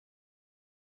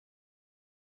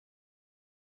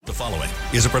The following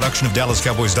is a production of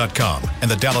DallasCowboys.com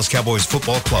and the Dallas Cowboys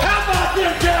Football Club. How about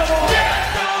them Cowboys?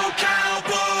 Yeah, go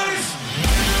Cowboys!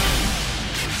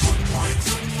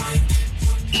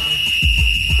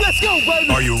 Let's go,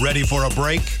 baby! Are you ready for a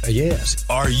break? Yes.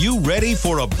 Are you ready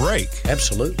for a break?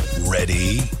 Absolutely.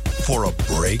 Ready for a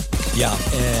break? Yeah,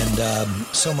 and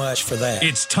so much for that.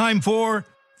 It's time for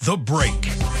The Break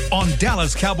on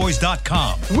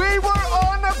DallasCowboys.com. We were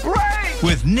on the break!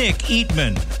 With Nick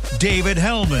Eatman, David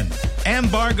Hellman,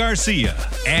 Ambar Garcia,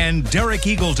 and Derek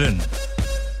Eagleton.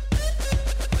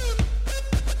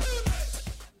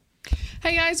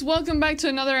 Hey guys, welcome back to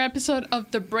another episode of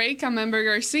The Break. I'm Amber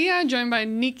Garcia, joined by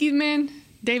Nick Eatman,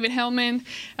 David Hellman,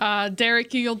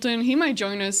 Derek Eagleton. He might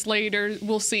join us later.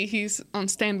 We'll see. He's on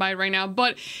standby right now.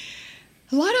 But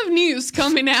a lot of news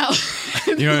coming out.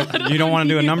 You don't want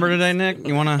to do a number today, Nick?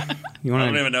 You want to? I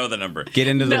don't even know the number. Get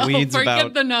into the weeds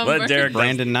about the number. Let Derek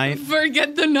Brandon Knight.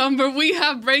 Forget the number. We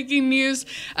have breaking news.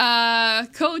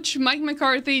 Coach Mike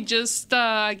McCarthy just,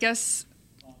 I guess,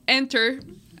 enter.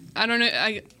 I don't know.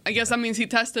 I guess that means he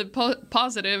tested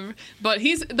positive. But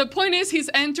the point is he's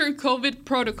entered COVID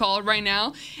protocol right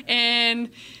now. And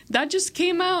that just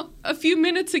came out a few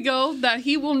minutes ago that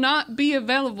he will not be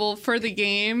available for the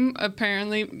game,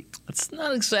 apparently. That's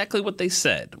not exactly what they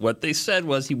said. What they said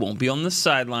was he won't be on the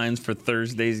sidelines for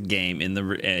Thursday's game.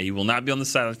 He will not be on the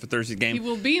sidelines for Thursday's game. He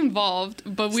will be involved,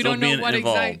 but we Still don't know what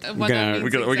exactly. We're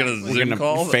gonna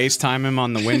call? FaceTime him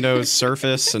on the Windows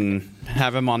Surface and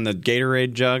have him on the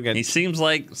Gatorade jug. He seems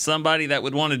like somebody that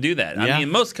would want to do that. Yeah. I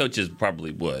mean, most coaches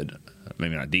probably would.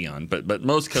 Maybe not Dion, but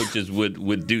most coaches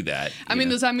would do that. I mean,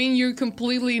 does that mean you're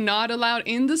completely not allowed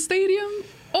in the stadium?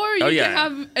 Or you can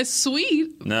have a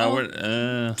suite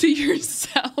to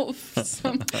yourself.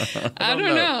 I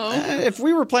don't know. If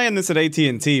we were playing this at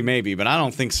AT&T, maybe, but I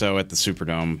don't think so at the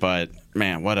Superdome. But,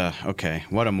 man, what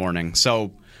a morning.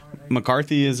 So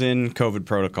McCarthy is in COVID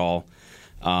protocol.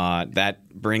 That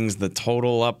brings the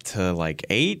total up to like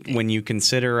 8 when you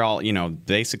consider all,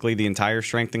 basically the entire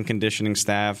strength and conditioning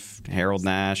staff, Harold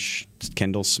Nash,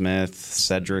 Kendall Smith,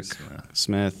 Cedric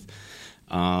Smith.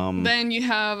 Then you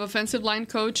have offensive line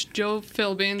coach Joe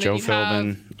Philbin. Then you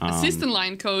have assistant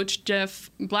line coach Jeff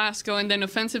Blasco, and then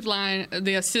offensive line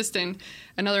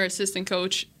another assistant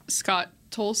coach Scott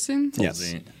Tolson.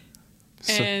 Yes.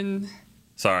 And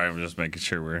sorry, I'm just making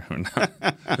sure we're not.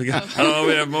 We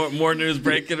have more news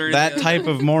breaking or that type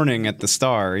of morning at the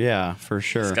Star. Yeah, for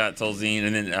sure. Scott Tolzien,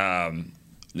 and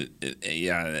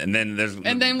then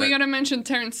and then we gotta mention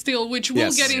Terrence Steele, which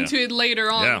we'll get into it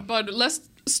later on. Yeah. But let's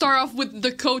start off with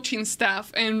the coaching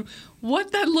staff and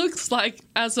what that looks like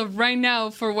as of right now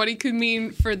for what it could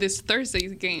mean for this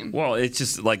Thursday's game. Well, it's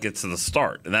just like it's the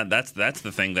start. And that's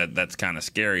the thing that's kind of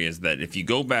scary is that if you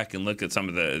go back and look at some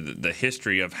of the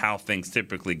history of how things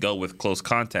typically go with close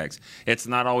contacts, it's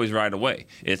not always right away.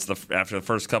 It's after the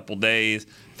first couple days,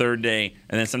 third day,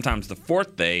 and then sometimes the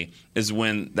fourth day is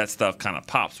when that stuff kind of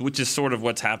pops, which is sort of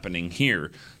what's happening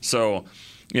here. So,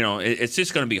 it's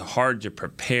just going to be hard to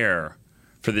prepare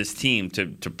for this team to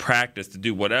practice, to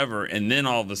do whatever, and then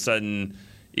all of a sudden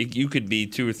you could be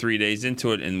 2 or 3 days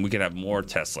into it and we could have more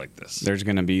tests like this. There's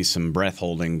going to be some breath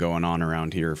holding going on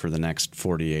around here for the next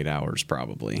 48 hours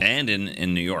probably. And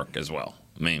in New York as well.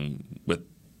 I mean, with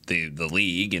the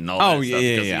league and all that stuff.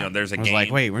 Yeah. There's a I was game.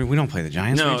 like, wait, we don't play the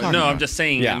Giants? No, What are you talking about? I'm just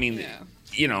saying, Yeah. I mean,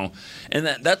 and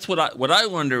that's what I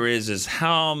wonder is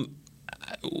how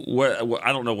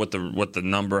I don't know what the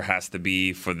number has to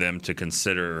be for them to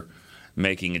consider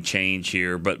making a change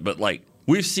here, but like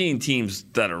we've seen teams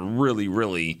that are really,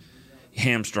 really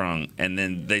hamstrung and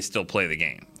then they still play the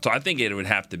game. So I think it would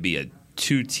have to be a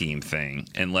 2-team thing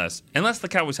unless the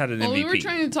Cowboys had an MVP. We were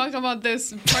trying to talk about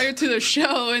this prior to the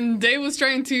show, and Dave was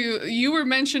you were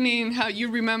mentioning how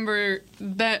you remember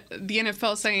that the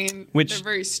NFL saying they're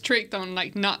very strict on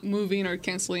like not moving or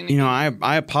canceling.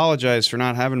 I apologize for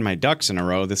not having my ducks in a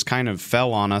row. This kind of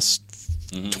fell on us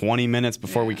 20 minutes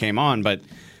before we came on, but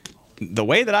the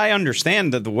way that I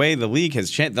understand the way the league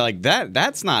has changed, like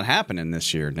that's not happening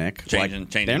this year, Nick. Changing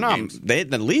they're not. games.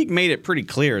 The league made it pretty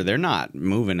clear they're not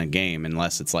moving a game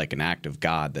unless it's like an act of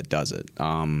God that does it.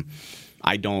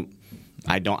 I don't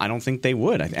think they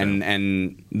would.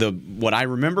 And what I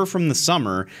remember from the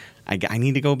summer, I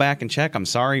need to go back and check. I'm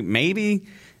sorry. Maybe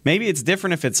it's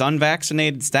different if it's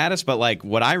unvaccinated status, but like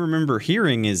what I remember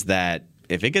hearing is that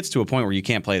if it gets to a point where you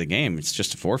can't play the game, it's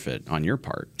just a forfeit on your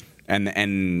part. And they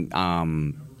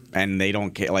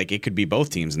don't care. Like it could be both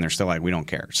teams, and they're still like, we don't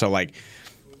care. So like,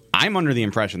 I'm under the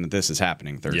impression that this is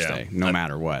happening Thursday, no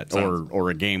matter what, or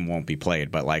a game won't be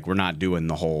played. But like, we're not doing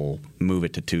the whole move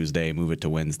it to Tuesday, move it to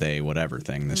Wednesday, whatever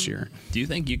thing this year. Do you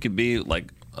think you could be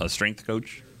like a strength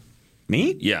coach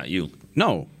Me? Yeah, you.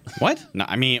 No. What? No,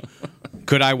 I mean,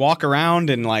 could I walk around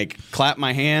and like clap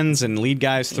my hands and lead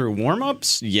guys through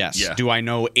warm-ups? Yes. Yeah. Do I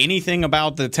know anything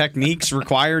about the techniques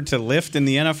required to lift in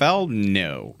the NFL?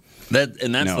 No. That's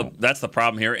No. the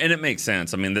problem here, and it makes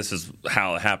sense. I mean, this is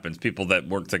how it happens. People that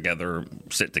work together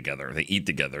sit together, they eat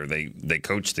together, they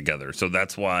coach together. So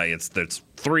that's why there's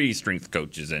 3 strength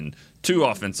coaches and 2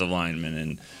 offensive linemen,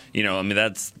 and I mean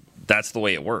that's the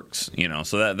way it works.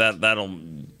 So that'll.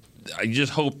 I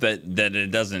just hope that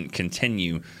it doesn't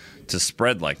continue to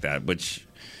spread like that, which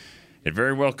it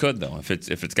very well could, though. If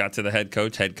it's got to the head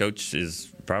coach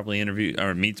is probably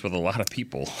meets with a lot of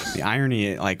people. The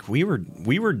irony, like we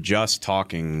were just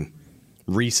talking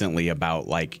recently about,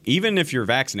 like, even if you're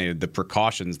vaccinated, the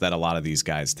precautions that a lot of these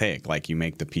guys take. Like, you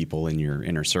make the people in your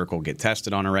inner circle get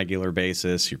tested on a regular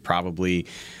basis. You're probably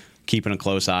keeping a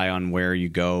close eye on where you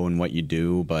go and what you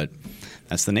do, but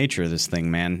that's the nature of this thing,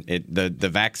 man. The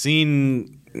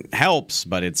vaccine helps,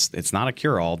 but it's not a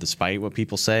cure-all, despite what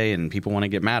people say and people want to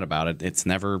get mad about it. It's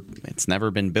never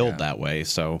been billed that way.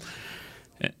 So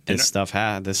this stuff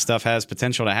has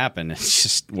potential to happen. It's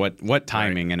just what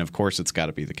timing, right. And of course it's got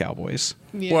to be the Cowboys.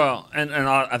 Yeah. Well, and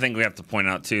I think we have to point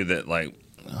out too that, like,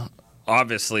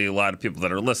 obviously a lot of people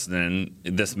that are listening,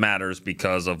 this matters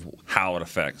because of how it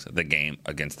affects the game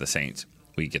against the Saints.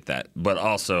 We get that, but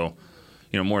also,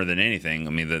 more than anything, I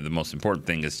mean, the most important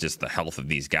thing is just the health of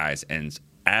these guys. And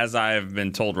as I've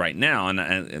been told right now,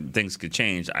 and things could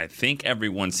change, I think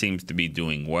everyone seems to be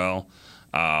doing well.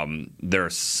 There are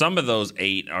some of those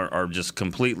 8 are just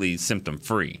completely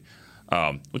symptom-free,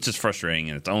 which is frustrating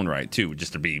in its own right, too,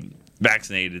 just to be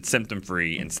vaccinated,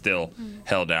 symptom-free, and still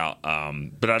held out.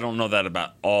 But I don't know that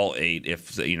about all 8.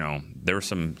 If, there were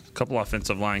a couple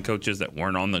offensive line coaches that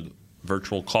weren't on the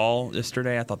virtual call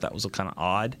yesterday. I thought that was kind of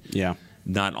odd. Yeah.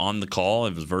 Not on the call,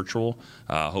 it was virtual.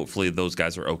 Hopefully those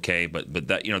guys are okay, but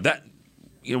that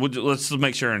let's just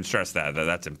make sure and stress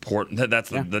that's important. That's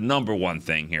the number one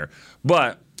thing here.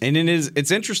 But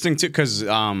it's interesting too, because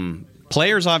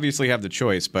players obviously have the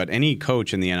choice, but any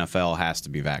coach in the NFL has to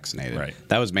be vaccinated. Right.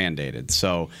 That was mandated.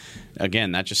 So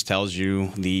again, that just tells you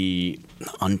the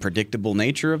unpredictable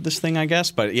nature of this thing, I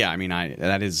guess. But yeah, I mean,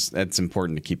 that's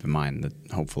important to keep in mind, that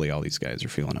hopefully all these guys are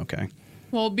feeling okay.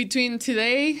 Well, between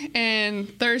today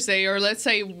and Thursday, or let's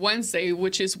say Wednesday,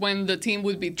 which is when the team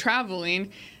would be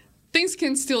traveling, things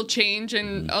can still change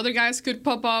and other guys could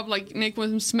pop up, like Nick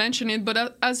was mentioning.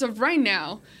 But as of right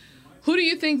now, who do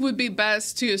you think would be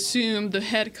best to assume the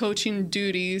head coaching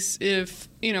duties if,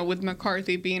 with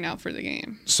McCarthy being out for the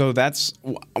game? So that's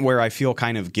where I feel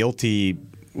kind of guilty.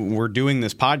 We're doing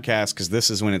this podcast because this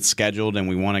is when it's scheduled and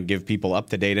we want to give people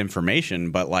up-to-date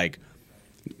information, but like,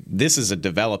 this is a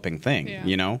developing thing,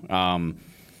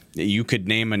 you could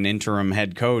name an interim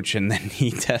head coach and then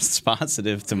he tests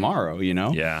positive tomorrow,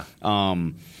 Yeah.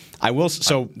 I will.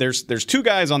 So there's 2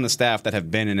 guys on the staff that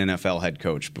have been an NFL head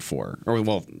coach before, or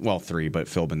well 3, but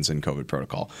Philbin's in COVID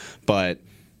protocol. But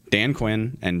Dan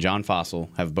Quinn and John Fossil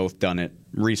have both done it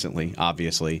recently,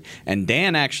 obviously. And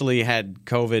Dan actually had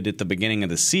COVID at the beginning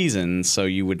of the season, so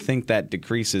you would think that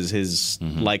decreases his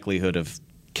likelihood of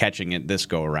catching it this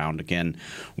go around. Again,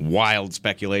 wild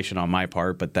speculation on my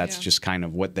part, but that's just kind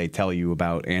of what they tell you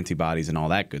about antibodies and all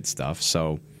that good stuff.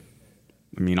 So,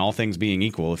 I mean, all things being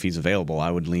equal, if he's available,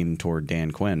 I would lean toward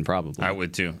Dan Quinn probably. I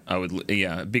would too.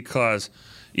 Because,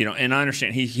 and I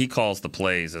understand he calls the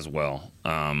plays as well.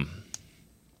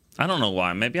 I don't know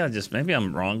why. Maybe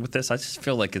I'm wrong with this. I just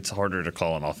feel like it's harder to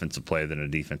call an offensive play than a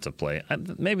defensive play.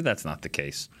 Maybe that's not the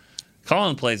case.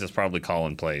 Calling plays is probably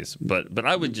calling plays, but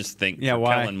I would just think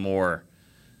Kellen Moore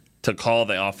to call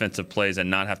the offensive plays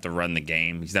and not have to run the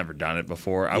game. He's never done it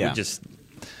before.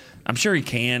 I'm sure he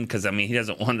can, because, I mean, he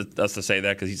doesn't want us to say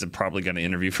that because he's probably going to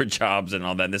interview for jobs and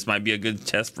all that. This might be a good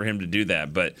test for him to do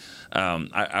that. But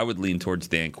I would lean towards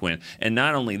Dan Quinn. And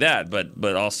not only that,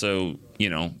 but also,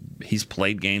 he's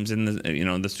played games in the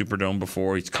the Superdome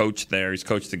before. He's coached there. He's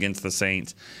coached against the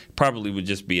Saints. Probably would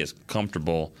just be as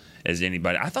comfortable as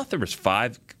anybody. I thought there was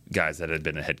 5 guys that had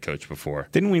been a head coach before.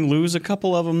 Didn't we lose a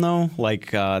couple of them, though?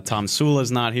 Like Tom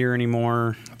Sula's not here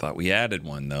anymore. I thought we added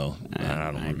one, though.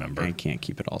 I don't remember. I can't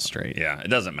keep it all straight. Yeah, it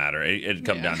doesn't matter. It'd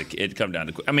come down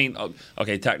to. I mean,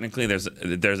 okay. Technically, there's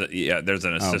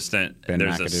an assistant.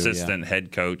 There's McAdoo, assistant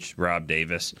head coach Rob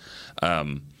Davis.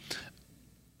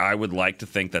 I would like to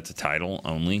think that's a title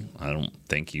only. I don't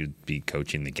think you'd be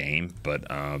coaching the game, but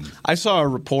I saw a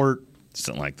report. It's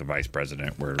not like the vice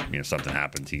president where something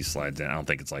happens, he slides in. I don't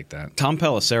think it's like that. Tom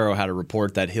Pelissero had a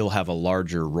report that he'll have a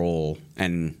larger role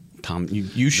and Tom,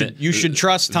 you should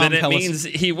trust Tom. Then it means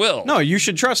he will. No, you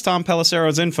should trust Tom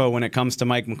Pelissero's info when it comes to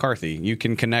Mike McCarthy. You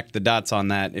can connect the dots on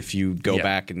that if you go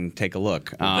back and take a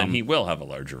look. Then he will have a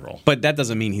larger role. But that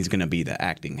doesn't mean he's going to be the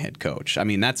acting head coach. I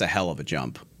mean, that's a hell of a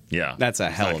jump. Yeah, that's a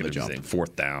He's hell not of a gonna be jump. saying,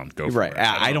 fourth down, go for right. it.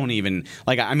 I don't even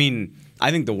like. I mean,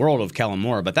 I think the world of Kellen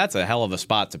Moore, but that's a hell of a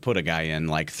spot to put a guy in.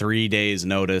 Like 3 days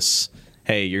notice.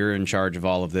 Hey, you're in charge of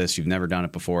all of this. You've never done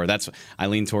it before. I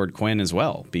lean toward Quinn as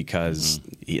well because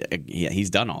he's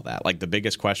done all that. Like the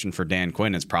biggest question for Dan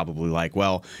Quinn is probably like,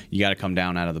 well, you got to come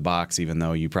down out of the box, even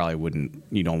though you probably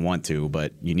you don't want to,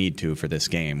 but you need to for this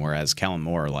game. Whereas Kellen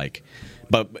Moore,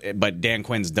 but Dan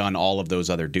Quinn's done all of those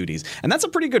other duties, and that's a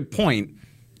pretty good point.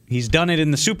 He's done it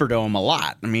in the Superdome a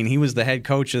lot. I mean, he was the head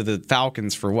coach of the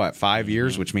Falcons for what, 5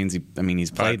 years, which means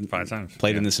he's played five times.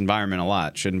 Played in this environment a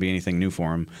lot. Shouldn't be anything new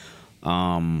for him.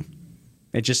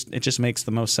 It just makes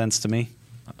the most sense to me.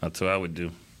 That's what I would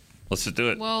do. Let's just do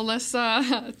it. Well, let's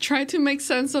try to make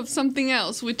sense of something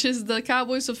else, which is the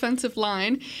Cowboys' offensive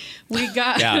line. We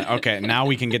got yeah. Okay. Now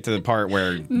we can get to the part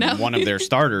where one of their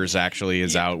starters actually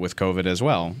is out with COVID as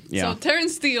well. Yeah. So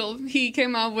Terrence Steele, he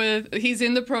came out he's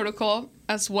in the protocol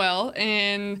as well,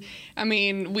 and I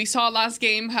mean, we saw last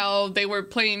game how they were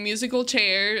playing musical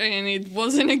chair, and it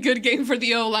wasn't a good game for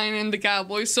the O-line and the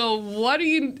Cowboys. So what do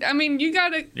you? I mean, you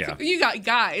got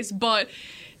guys, but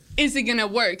is it gonna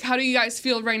work? How do you guys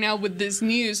feel right now with this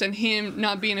news and him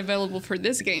not being available for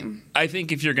this game? I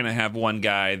think if you're going to have one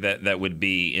guy that would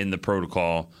be in the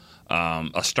protocol,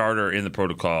 a starter in the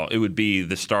protocol, it would be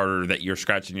the starter that you're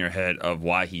scratching your head of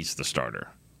why he's the starter.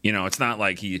 You know, it's not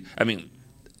like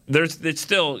it's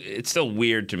still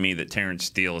weird to me that Terrence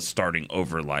Steele is starting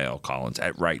over La'el Collins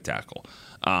at right tackle.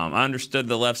 I understood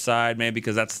the left side maybe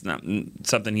because that's not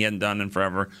something he hadn't done in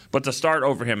forever, but to start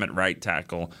over him at right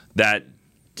tackle, that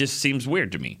just seems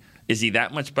weird to me. Is he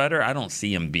that much better? I don't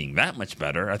see him being that much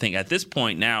better. I think at this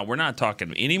point now, we're not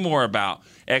talking anymore about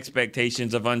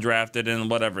expectations of undrafted and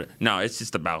whatever. No, it's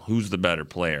just about who's the better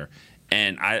player.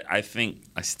 And I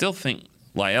still think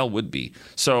La'el would be.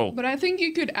 So, but I think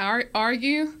you could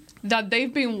argue that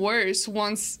they've been worse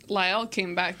once La'el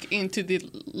came back into the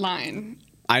line.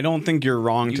 I don't think you're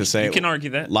wrong to say you can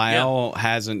argue that La'el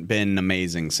hasn't been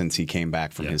amazing since he came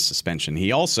back from his suspension.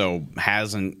 He also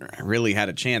hasn't really had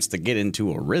a chance to get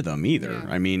into a rhythm either. Yeah.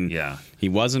 I mean, he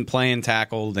wasn't playing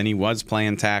tackle, then he was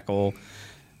playing tackle,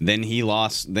 then he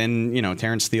lost. Then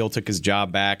Terrence Steele took his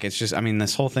job back. It's just, I mean,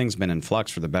 this whole thing's been in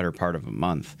flux for the better part of a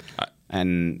month.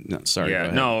 And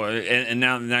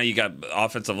now you got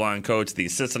offensive line coach, the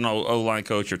assistant O-line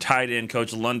coach, your tight end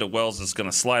coach, Lunda Wells is going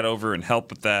to slide over and help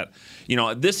with that.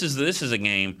 This is a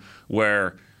game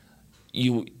where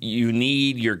you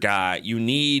need your guy. You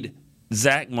need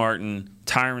Zach Martin,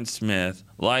 Tyron Smith,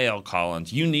 La'el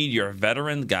Collins. You need your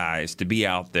veteran guys to be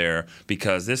out there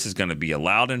because this is going to be a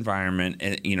loud environment.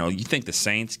 And you think the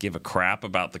Saints give a crap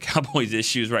about the Cowboys'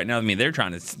 issues right now? I mean, they're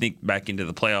trying to sneak back into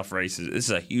the playoff races. This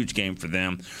is a huge game for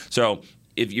them. So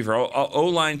if your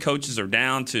O-line coaches are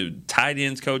down to tight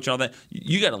ends coach, all that,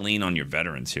 you got to lean on your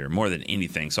veterans here more than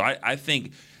anything. So I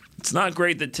think it's not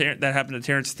great that that happened to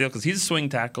Terrence Steele because he's a swing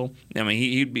tackle. I mean,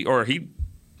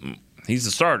 he's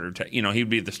the starter. He'd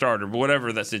be the starter. But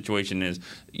whatever that situation is,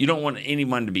 you don't want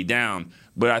anyone to be down.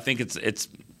 But I think it's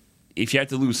if you have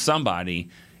to lose somebody,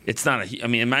 it's not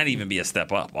it might even be a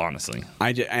step up, honestly.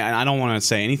 I don't want to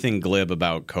say anything glib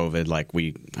about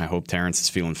COVID. I hope Terrence is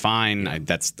feeling fine. I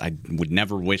would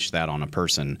never wish that on a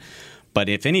person. But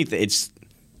if anything, it's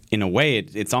in a way,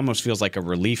 it almost feels like a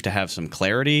relief to have some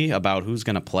clarity about who's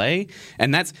going to play.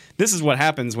 And this is what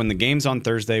happens when the game's on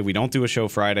Thursday. We don't do a show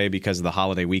Friday because of the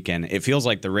holiday weekend. It feels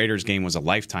like the Raiders game was a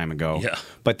lifetime ago. Yeah.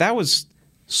 But that was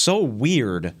so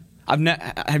weird.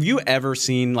 Have you ever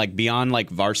seen, beyond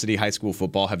varsity high school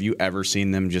football, have you ever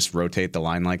seen them just rotate the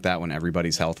line like that when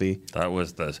everybody's healthy? That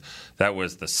was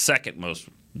the second most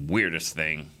weirdest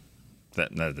thing.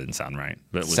 That didn't sound right.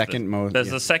 But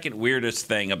that's the second weirdest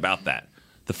thing about that.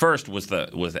 The first was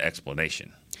the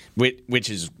explanation, which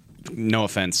is, no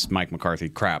offense, Mike McCarthy,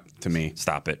 crap to me.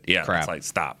 Stop it. Yeah, crap. It's like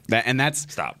stop.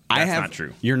 Stop. That's not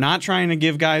true. You're not trying to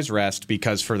give guys rest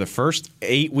because for the first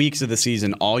 8 weeks of the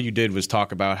season, all you did was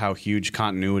talk about how huge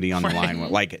continuity on the line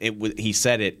was. He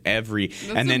said it every.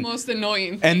 That's the most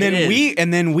annoying thing.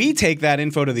 And then we take that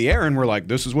info to the air and we're like,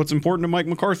 this is what's important to Mike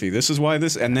McCarthy. This is why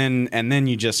this. And then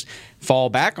you just fall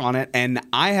back on it. And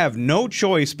I have no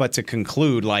choice but to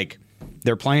conclude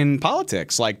they're playing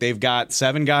politics. They've got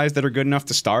 7 guys that are good enough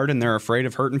to start, and they're afraid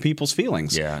of hurting people's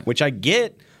feelings. Yeah. Which I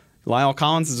get. La'el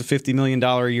Collins is a $50 million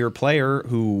a year player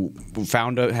who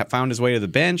found his way to the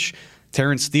bench.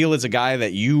 Terrence Steele is a guy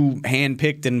that you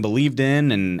handpicked and believed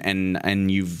in,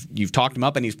 and you've talked him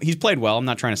up, and he's played well. I'm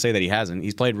not trying to say that he hasn't.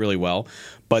 He's played really well.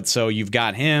 But so you've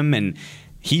got him, and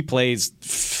he plays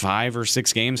 5 or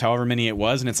 6 games, however many it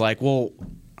was, and it's like, well,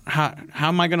 how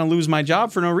am I going to lose my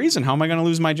job for no reason? How am I going to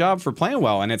lose my job for playing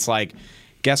well? And it's like,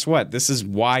 guess what? This is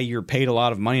why you're paid a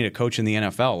lot of money to coach in the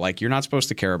NFL. Like, you're not supposed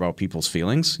to care about people's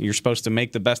feelings. You're supposed to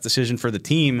make the best decision for the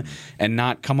team and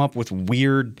not come up with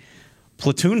weird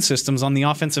platoon systems on the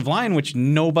offensive line, which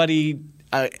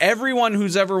everyone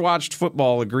who's ever watched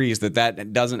football agrees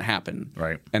that doesn't happen.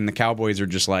 Right. And the Cowboys are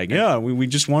just like, yeah, we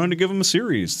just wanted to give them a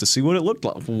series to see what it looked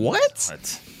like. What?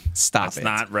 Stop it. It's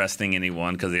not resting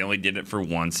anyone because they only did it for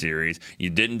one series. You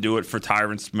didn't do it for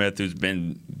Tyron Smith, who's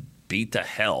been beat to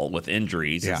hell with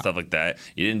injuries and stuff like that.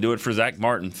 You didn't do it for Zach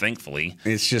Martin, thankfully.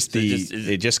 It's just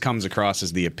it just comes across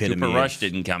as the epitome. Cooper Rush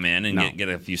didn't come in and get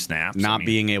a few snaps.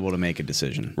 Being able to make a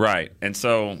decision. Right. And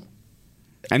so,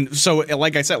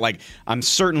 like I said, I'm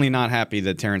certainly not happy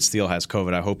that Terrence Steele has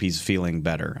COVID. I hope he's feeling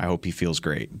better. I hope he feels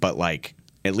great. But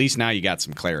at least now you got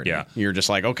some clarity. Yeah. You're just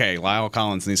like, okay, Lyle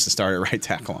Collins needs to start at right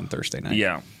tackle on Thursday night.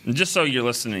 Yeah. And just so you're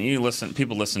listening,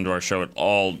 people listen to our show at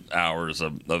all hours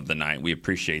of the night. We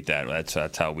appreciate that.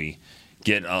 That's how we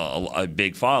get a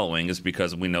big following, is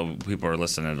because we know people are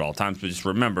listening at all times. But just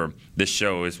remember, this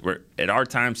show we're at our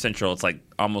time central, it's like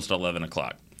almost 11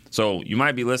 o'clock. So you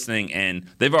might be listening, and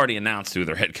they've already announced who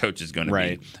their head coach is going to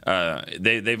be.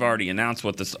 They've already announced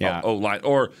what this O-line,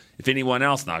 or if anyone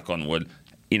else, knock on wood,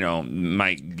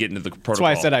 might get into the protocol. That's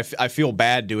why I said I feel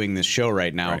bad doing this show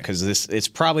right now, because it's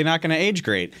probably not going to age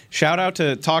great. Shout out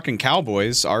to Talking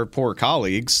Cowboys, our poor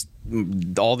colleagues.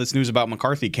 All this news about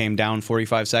McCarthy came down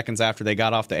 45 seconds after they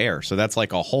got off the air. So that's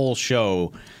like a whole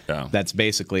show that's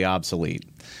basically obsolete.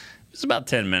 It's about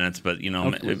 10 minutes, but they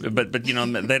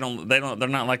don't. They're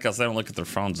not like us. They don't look at their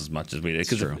phones as much as we do.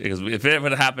 Because if it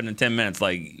would have happened in 10 minutes,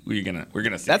 we're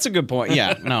gonna see. That's a good point.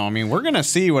 Yeah, no, I mean, we're gonna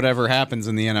see whatever happens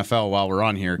in the NFL while we're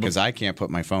on here, because I can't put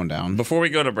my phone down. Before we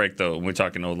go to break, though, we're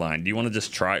talking O-line. Do you want to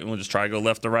just try? To go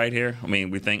left to right here? I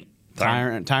mean, we think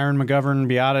Tyron McGovern,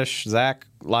 Biotish, Zach,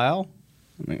 Lyle.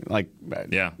 I mean,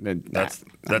 that's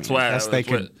why they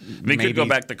could. We could go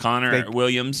back to Connor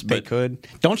Williams. They could.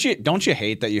 Don't you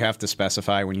hate that you have to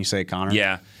specify when you say Connor?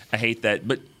 Yeah, I hate that.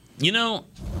 But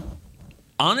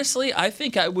honestly, I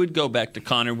think I would go back to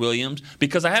Connor Williams,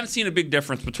 because I haven't seen a big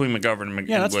difference between McGovern and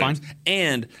Williams. Fine.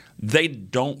 And they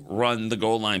don't run the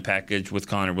goal line package with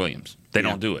Connor Williams. They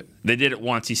don't do it. They did it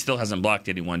once. He still hasn't blocked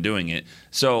anyone doing it.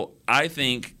 So I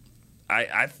think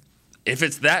if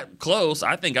it's that close,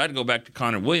 I think I'd go back to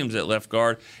Connor Williams at left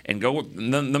guard and go with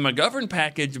the McGovern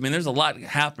package. I mean, there's a lot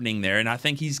happening there, and I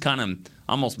think he's kind of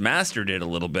almost mastered it a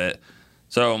little bit.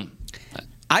 So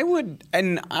I would,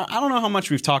 and I don't know how much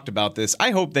we've talked about this.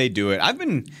 I hope they do it.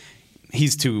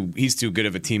 He's too good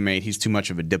of a teammate. He's too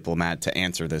much of a diplomat to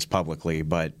answer this publicly,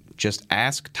 but just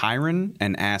ask Tyron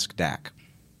and ask Dak.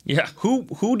 Yeah.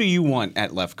 Who do you want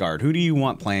at left guard? Who do you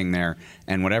want playing there?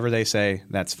 And whatever they say,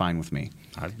 that's fine with me.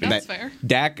 That's fair.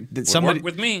 Dak, work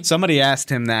with me. Somebody asked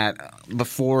him that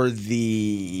before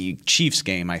the Chiefs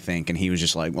game, I think, and he was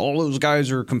just like, all those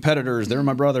guys are competitors. They're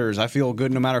my brothers. I feel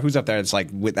good no matter who's up there. It's like,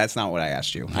 that's not what I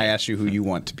asked you. I asked you who you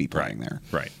want to be playing there.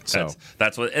 Right. So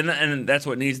that's what, and that's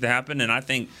what needs to happen. And I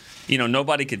think,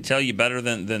 nobody could tell you better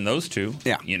than those two.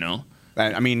 Yeah.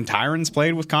 I mean, Tyron's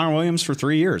played with Connor Williams for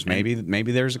 3 years. Maybe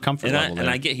there's a comfort level there. And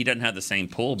I get he doesn't have the same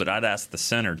pull, but I'd ask the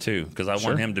center too, because I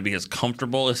want him to be as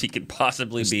comfortable as he could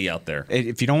possibly be out there.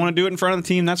 If you don't want to do it in front of the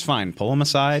team, that's fine. Pull him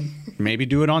aside. Maybe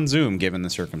do it on Zoom, given the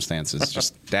circumstances.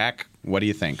 Just, Dak, what do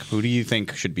you think? Who do you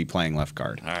think should be playing left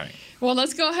guard? All right. Well,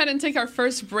 let's go ahead and take our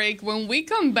first break. When we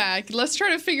come back, let's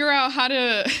try to figure out how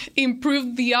to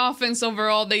improve the offense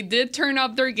overall. They did turn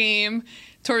up their game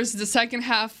towards the second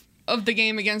half of the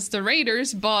game against the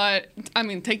Raiders, but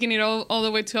taking it all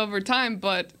the way to overtime.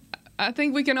 But I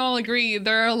think we can all agree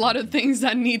there are a lot of things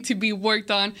that need to be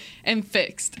worked on and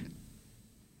fixed.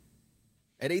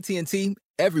 At AT&T,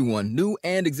 everyone, new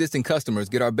and existing customers,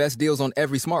 get our best deals on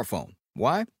every smartphone.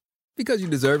 Why? Because you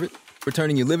deserve it. For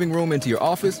turning your living room into your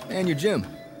office and your gym.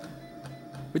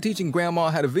 For teaching Grandma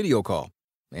how to video call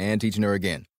and teaching her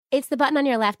again. It's the button on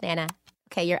your left, Nana.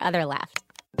 Okay, your other left.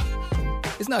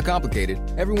 It's not complicated.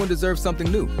 Everyone deserves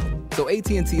something new. So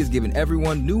AT&T is giving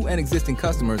everyone, new and existing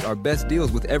customers, our best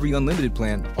deals with every unlimited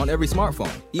plan on every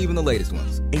smartphone, even the latest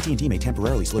ones. AT&T may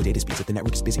temporarily slow data speeds if the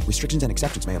network is busy. Restrictions and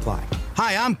exceptions may apply.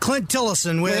 Hi, I'm Clint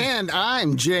Tillison with... And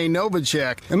I'm Jay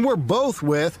Novacek, and we're both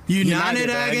with...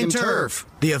 United Ag and Turf.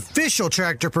 the official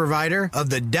tractor provider of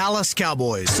the Dallas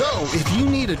Cowboys. So, if you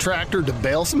need a tractor to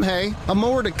bale some hay, a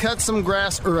mower to cut some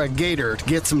grass, or a gator to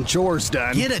get some chores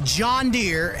done, get a John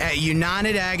Deere at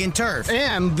United Ag and Turf.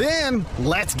 And then,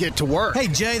 let's get to work. Hey,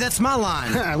 Jay, that's my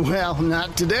line. Well,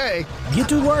 not today. Get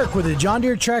to work with a John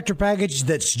Deere tractor package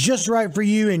that's just right for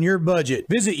you and your budget.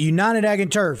 Visit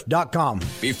UnitedAgAndTurf.com.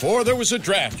 Before there was a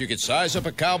draft, you could size up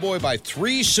a cowboy by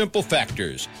 3 simple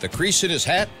factors: the crease in his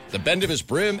hat, the bend of his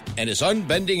brim, and his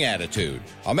unbending attitude.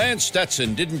 A man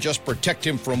Stetson didn't just protect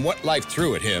him from what life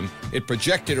threw at him, it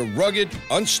projected a rugged,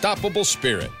 unstoppable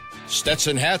spirit.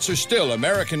 Stetson hats are still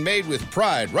American-made with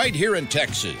pride right here in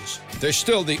Texas. They're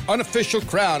still the unofficial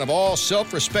crown of all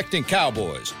self-respecting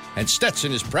cowboys, and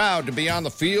Stetson is proud to be on the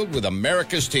field with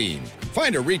America's team.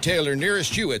 Find a retailer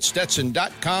nearest you at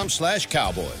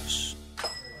Stetson.com/cowboys.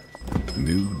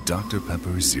 New Dr.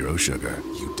 Pepper Zero Sugar.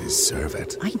 You deserve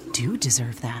it. I do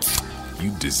deserve that.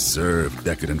 You deserve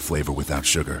decadent flavor without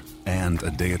sugar, and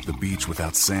a day at the beach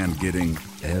without sand getting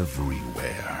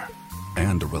everywhere,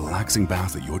 and a relaxing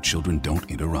bath that your children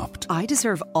don't interrupt. I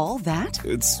deserve all that?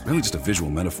 It's really just a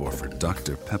visual metaphor for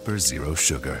Dr. Pepper Zero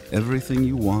Sugar. Everything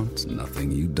you want,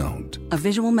 nothing you don't. A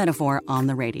visual metaphor on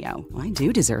the radio. I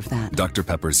do deserve that. Dr.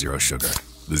 Pepper Zero Sugar.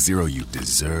 The zero you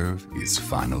deserve is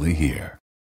finally here.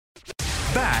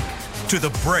 Back to the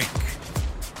break.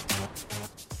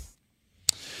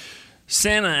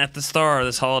 Santa at the Star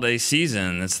this holiday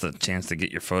season. It's the chance to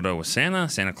get your photo with Santa.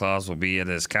 Santa Claus will be at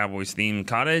his Cowboys-themed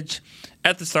cottage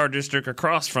at the Star District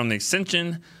across from the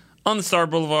Extension on the Star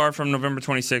Boulevard from November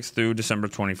 26th through December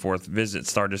 24th. Visit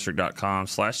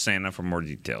stardistrict.com/Santa for more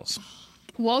details.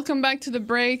 Welcome back to the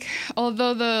break.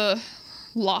 Although the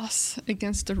loss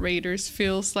against the Raiders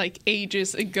feels like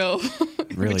ages ago,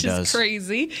 really which does. is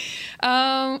crazy.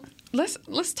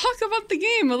 Let's talk about the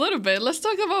game a little bit. Let's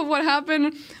talk about what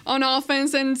happened on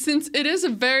offense. And since it is a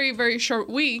very, very short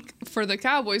week for the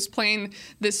Cowboys playing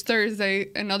this Thursday,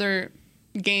 another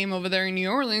game over there in New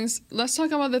Orleans, let's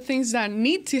talk about the things that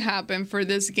need to happen for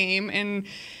this game and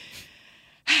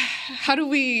how do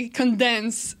we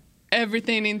condense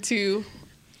everything into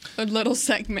a little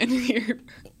segment here.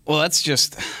 Well, that's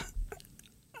just.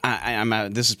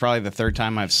 This is probably the third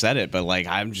time I've said it, but like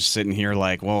I'm just sitting here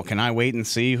like, well, can I wait and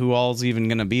see who all's even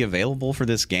going to be available for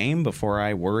this game before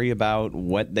I worry about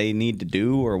what they need to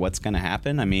do or what's going to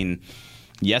happen? I mean,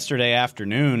 yesterday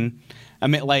afternoon,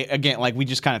 like we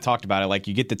just kind of talked about it. Like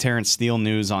you get the Terrence Steele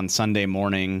news on Sunday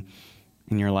morning,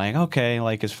 and you're like, okay,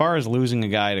 like as far as losing a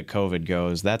guy to COVID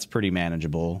goes, that's pretty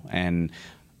manageable. And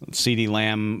CeeDee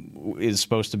Lamb is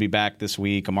supposed to be back this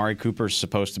week. Amari Cooper's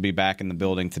supposed to be back in the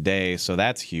building today, so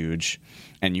that's huge.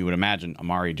 And you would imagine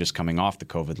Amari just coming off the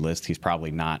COVID list, he's probably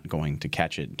not going to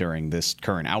catch it during this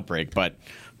current outbreak. But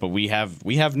we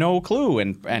have no clue,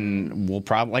 and we'll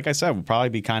probably, like I said, we'll probably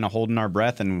be kind of holding our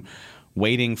breath and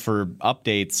waiting for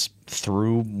updates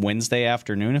through Wednesday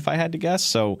afternoon, if I had to guess.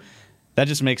 So that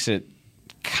just makes it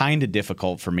kind of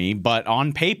difficult for me. But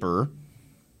on paper,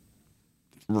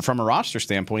 from a roster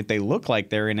standpoint, they look like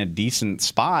they're in a decent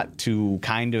spot to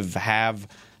kind of have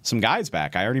some guys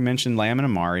back. I already mentioned Lamb and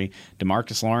Amari.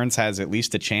 DeMarcus Lawrence has at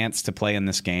least a chance to play in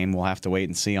this game. We'll have to wait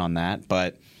and see on that.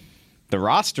 But the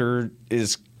roster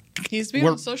is... He's been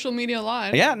on social media a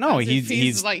lot. Yeah, no,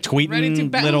 he's like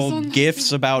tweeting little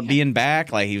gifs about being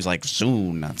back. Like he was like,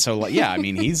 soon. So, like, yeah, I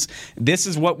mean, this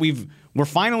is what we're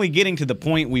finally getting to the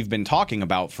point we've been talking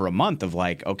about for a month of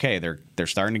like, okay, they're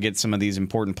starting to get some of these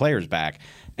important players back.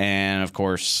 And, of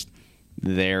course,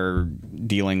 they're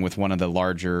dealing with one of the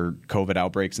larger COVID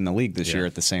outbreaks in the league this year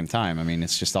at the same time. I mean,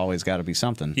 it's just always got to be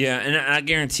something. Yeah, and I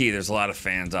guarantee there's a lot of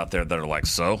fans out there that are like,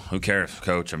 so who cares,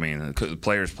 coach? I mean,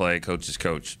 players play, coaches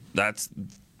coach.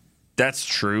 That's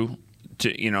true,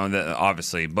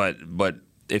 obviously. But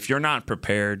if you're not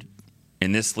prepared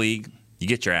in this league, you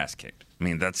get your ass kicked. I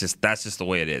mean, that's just the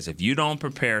way it is. If you don't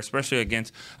prepare, especially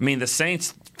against, the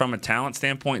Saints, from a talent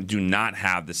standpoint, do not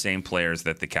have the same players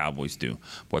that the Cowboys do.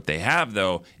 What they have,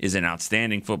 though, is an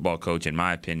outstanding football coach, in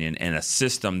my opinion, and a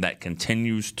system that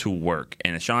continues to work.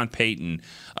 And Sean Payton,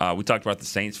 we talked about the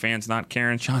Saints fans not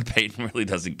caring. Sean Payton really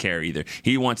doesn't care either.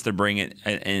 He wants to bring it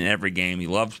in every game. He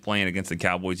loves playing against the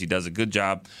Cowboys. He does a good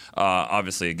job,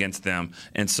 obviously, against them.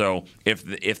 And so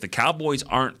if the Cowboys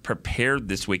aren't prepared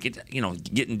this week,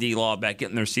 getting D-Law back,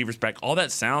 getting the receivers back, all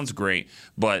that sounds great,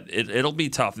 but it'll be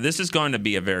tough. This is going to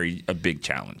be a big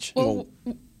challenge. Well,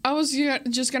 I was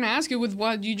just going to ask you with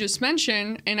what you just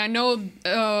mentioned, and I know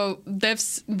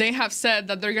they have said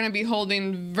that they're going to be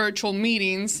holding virtual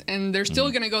meetings, and they're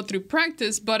still going to go through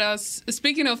practice, but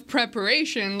speaking of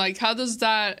preparation, like how does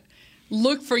that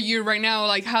look for you right now?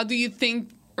 Like how do you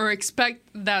think or expect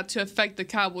that to affect the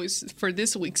Cowboys for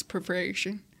this week's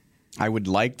preparation? I would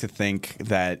like to think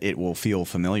that it will feel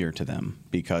familiar to them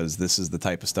because this is the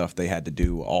type of stuff they had to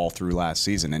do all through last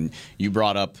season. And you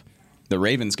brought up the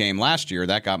Ravens game last year.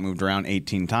 That got moved around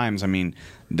 18 times. I mean,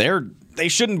 they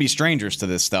shouldn't be strangers to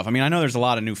this stuff. I mean, I know there's a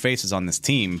lot of new faces on this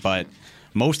team, but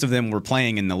most of them were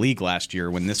playing in the league last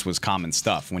year when this was common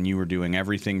stuff, when you were doing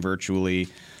everything virtually.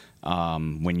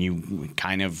 When you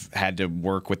kind of had to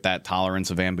work with that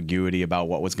tolerance of ambiguity about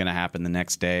what was going to happen the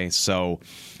next day. So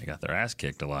they got their ass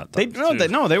kicked a lot. They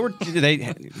were.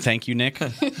 Thank you, Nick.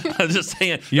 I'm just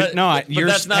saying.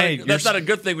 That's not a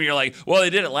good thing when you're like, well, they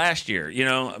did it last year. You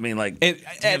know, I mean, like,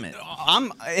 damn it.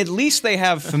 At least they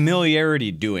have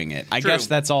familiarity doing it. I guess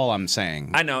that's all I'm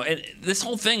saying. I know. And this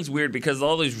whole thing's weird because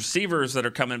all these receivers that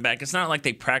are coming back, it's not like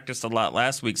they practiced a lot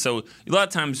last week. So a lot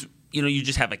of times, you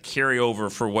just have a carryover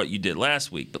for what you did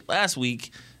last week. But last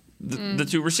week, the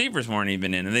two receivers weren't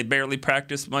even in, and they barely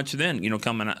practiced much then,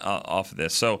 coming off of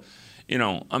this. So,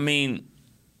 I mean,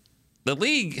 the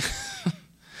league.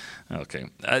 Okay.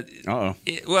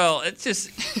 It's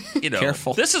just,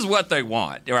 Careful. This is what they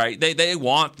want, right? They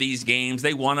want these games.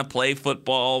 They want to play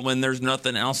football when there's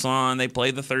nothing else on. They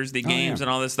play the Thursday games and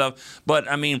all this stuff. But,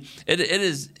 I mean, it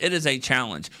is a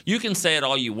challenge. You can say it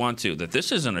all you want to, that this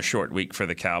isn't a short week for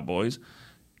the Cowboys.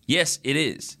 Yes, it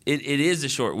is. It is a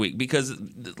short week because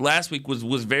last week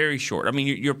was very short. I mean,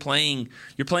 you're playing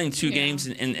two games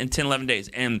in 10, 11 days,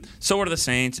 and so are the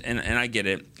Saints, and I get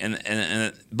it.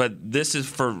 But this is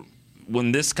for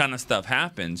when this kind of stuff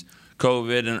happens,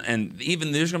 COVID, and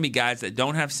even there's going to be guys that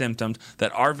don't have symptoms,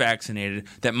 that are vaccinated,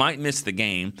 that might miss the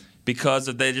game because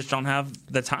they just don't have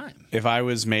the time. If I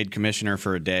was made commissioner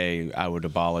for a day, I would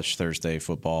abolish Thursday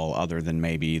football other than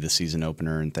maybe the season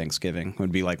opener and Thanksgiving. It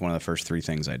would be like one of the first three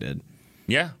things I did.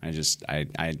 Yeah.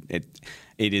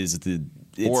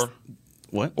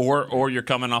 Or you're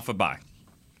coming off a bye.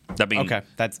 Okay,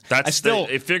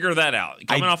 figure that out.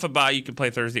 Coming off a bye, you can play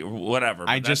Thursday, whatever.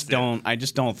 I just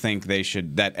don't think they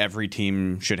should. That every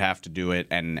team should have to do it,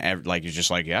 and it's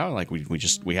just like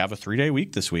we have a 3-day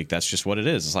week this week. That's just what it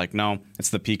is. It's like no, it's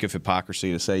the peak of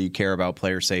hypocrisy to say you care about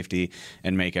player safety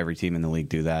and make every team in the league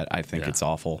do that. I think it's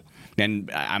awful.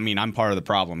 And I mean, I'm part of the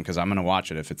problem because I'm going to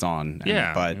watch it if it's on.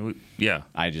 I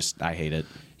hate it.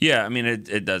 Yeah, I mean,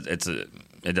 it does.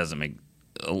 It doesn't make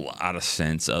a lot of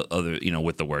sense other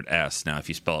with the word S. Now if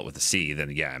you spell it with a C,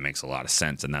 then it makes a lot of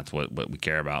sense, and that's what we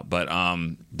care about. But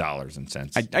dollars and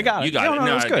cents. I got it. You got it.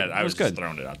 No, it was good. I was just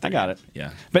throwing it out there. I got it.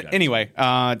 Yeah. But anyway,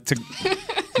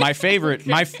 my favorite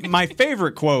my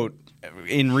favorite quote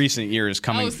in recent years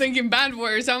coming. I was thinking bad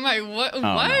words. I'm like, what?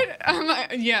 No. I'm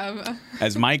like, yeah.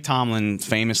 As Mike Tomlin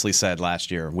famously said last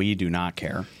year, we do not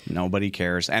care. Nobody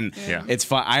cares, and it's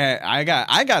fun. I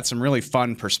got some really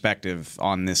fun perspective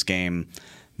on this game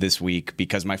this week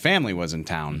because my family was in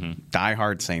town.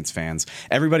 Diehard Saints fans.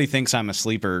 Everybody thinks I'm a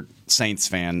sleeper Saints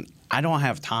fan. I don't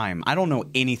have time. I don't know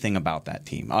anything about that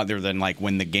team other than like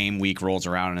when the game week rolls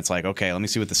around and it's like, okay, let me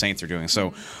see what the Saints are doing.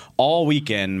 So all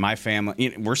weekend, my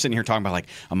family, we're sitting here talking about like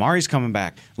Amari's coming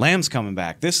back, Lamb's coming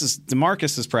back.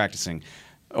 DeMarcus is practicing.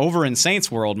 Over in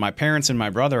Saints world, my parents and my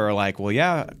brother are like, well,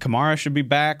 yeah, Kamara should be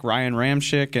back. Ryan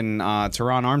Ramczyk and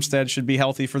Teron Armstead should be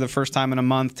healthy for the first time in a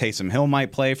month. Taysom Hill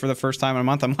might play for the first time in a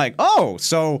month. I'm like, oh,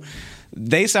 so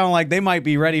they sound like they might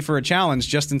be ready for a challenge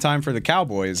just in time for the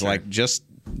Cowboys, sure. Like just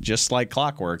like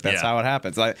clockwork. That's how it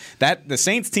happens. The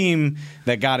Saints team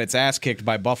that got its ass kicked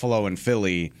by Buffalo and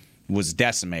Philly was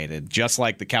decimated, just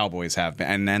like the Cowboys have been.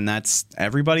 And then that's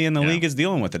everybody in the league is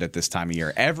dealing with it at this time of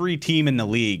year. Every team in the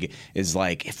league is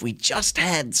like, if we just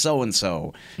had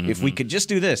so-and-so, if we could just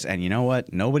do this. And you know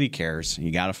what? Nobody cares.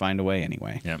 You got to find a way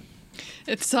anyway. Yep.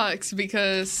 It sucks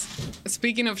because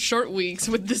speaking of short weeks,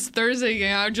 with this Thursday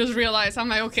game, I just realized I'm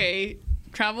like, okay,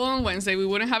 travel on Wednesday. We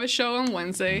wouldn't have a show on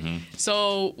Wednesday.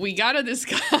 So we got to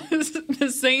discuss the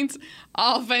Saints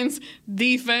offense,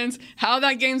 defense, how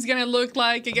that game's going to look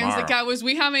like against the Cowboys.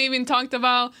 We haven't even talked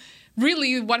about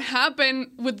really what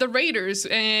happened with the Raiders.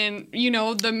 And,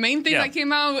 the main thing that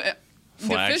came out, flags.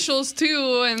 The officials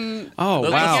too. And wow.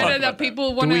 I get it that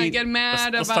people want to get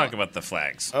mad let's about. Let's talk about the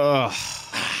flags.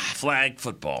 Flag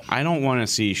football. I don't want to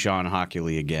see Sean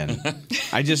Hockley again.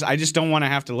 I just don't want to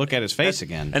have to look at his face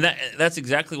again. And that's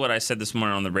exactly what I said this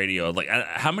morning on the radio. Like,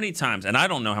 how many times, and I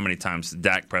don't know how many times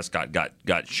Dak Prescott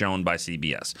got shown by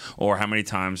CBS, or how many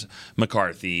times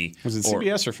McCarthy. Was it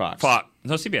CBS or Fox?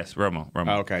 No, CBS. Romo.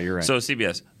 Oh, okay, you're right. So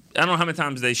CBS. I don't know how many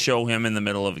times they show him in the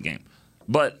middle of a game,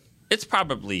 but it's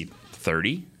probably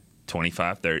 30,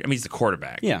 25, 30. I mean, he's the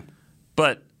quarterback. Yeah.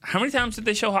 But how many times did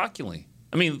they show Hockley?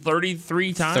 I mean,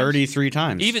 33 times. 33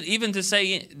 times. Even to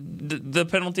say the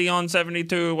penalty on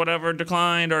 72, whatever,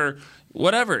 declined or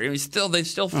whatever. It was they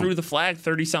still threw the flag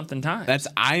 30 something times.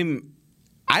 I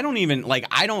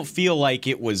don't feel like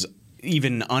it was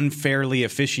even unfairly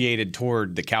officiated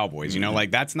toward the Cowboys. You know,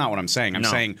 like that's not what I'm saying. I'm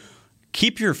saying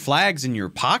keep your flags in your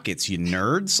pockets, you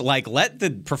nerds. Like, let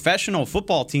the professional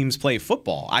football teams play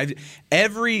football.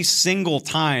 Every single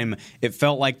time it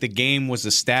felt like the game was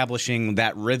establishing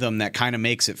that rhythm that kind of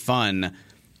makes it fun.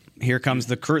 Here comes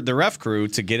the ref crew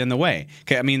to get in the way.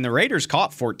 Okay, I mean, the Raiders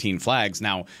caught 14 flags.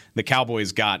 Now, the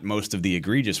Cowboys got most of the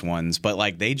egregious ones, but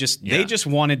like they just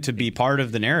wanted to be part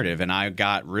of the narrative, and I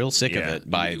got real sick of it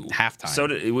by halftime. So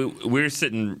we were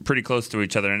sitting pretty close to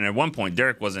each other, and at one point,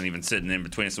 Derek wasn't even sitting in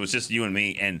between us. It was just you and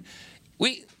me, and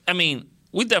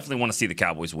we definitely want to see the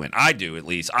Cowboys win. I do, at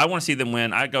least. I want to see them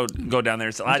win. I go down there.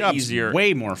 It's a lot easier.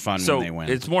 Way more fun when they win.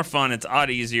 It's more fun. It's a lot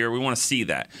easier. We want to see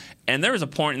that. And there was a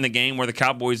point in the game where the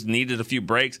Cowboys needed a few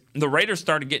breaks. The Raiders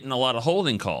started getting a lot of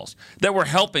holding calls that were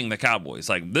helping the Cowboys.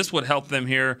 Like, this would help them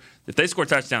here. If they score a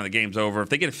touchdown, the game's over. If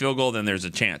they get a field goal, then there's a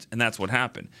chance. And that's what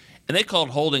happened. And they called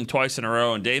holding twice in a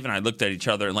row, and Dave and I looked at each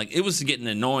other, and like it was getting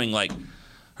annoying. Like,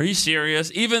 are you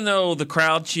serious? Even though the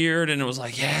crowd cheered and it was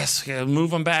like, yes, move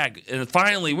them back. And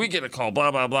finally we get a call, blah,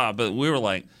 blah, blah. But we were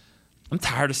like, I'm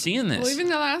tired of seeing this. Well, even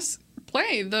the last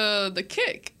play, the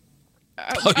kick.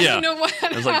 I don't yeah. know what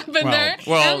happened there.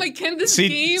 Well, and like, can this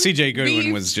game C.J.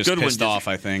 Goodwin was just pissed off,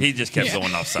 I think. He just kept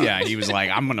going offside. Yeah, he was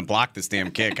like, I'm going to block this damn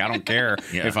kick. I don't care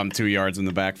if I'm 2 yards in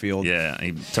the backfield. Yeah,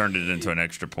 he turned it into an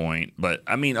extra point. But,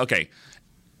 I mean, okay.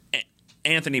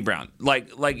 Anthony Brown.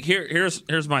 Like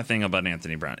here's my thing about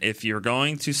Anthony Brown. If you're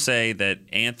going to say that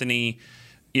Anthony,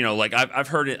 you know, like I've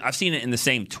heard it, I've seen it in the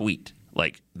same tweet.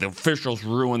 Like, the officials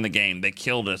ruined the game. They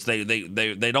killed us. They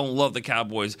don't love the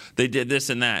Cowboys. They did this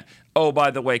and that. Oh,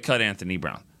 by the way, cut Anthony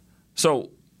Brown.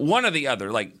 So one or the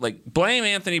other, like blame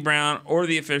Anthony Brown or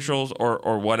the officials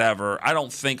or whatever. I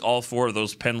don't think all four of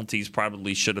those penalties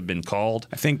probably should have been called.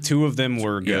 I think two of them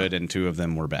were good and two of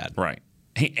them were bad. Right.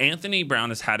 Anthony Brown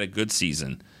has had a good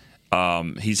season.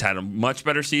 He's had a much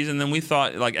better season than we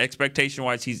thought. Like,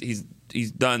 expectation-wise,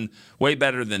 he's done way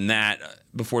better than that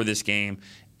before this game.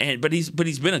 But he's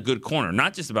been a good corner,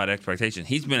 not just about expectation.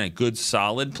 He's been a good,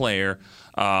 solid player.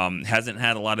 Hasn't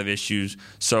had a lot of issues.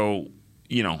 So,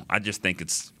 you know, I just think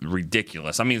it's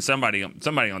ridiculous. I mean, somebody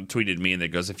tweeted me and they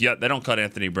goes, if they don't cut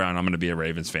Anthony Brown, I'm going to be a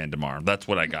Ravens fan tomorrow. That's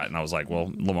what I got, and I was like,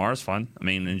 well, Lamar's fun. I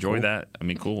mean, enjoy that. I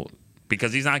mean, cool.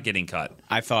 Because he's not getting cut.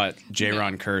 I thought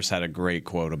J-Ron Curse had a great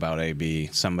quote about AB.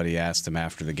 Somebody asked him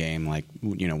after the game, like,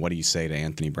 you know, what do you say to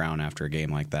Anthony Brown after a game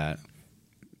like that?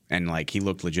 And, like, he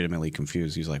looked legitimately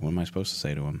confused. He's like, what am I supposed to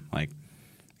say to him? Like,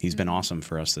 he's been awesome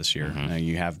for us this year. Mm-hmm.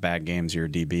 You have bad games, you're a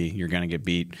DB, you're going to get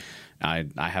beat. I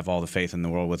have all the faith in the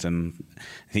world with him.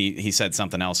 He said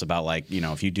something else about, like, you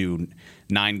know, if you do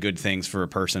 9 good things for a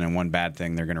person and 1 bad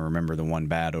thing, they're going to remember the 1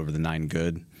 bad over the 9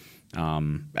 good.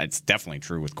 It's definitely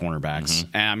true with cornerbacks.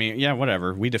 And I mean, yeah,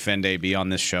 whatever. We defend AB on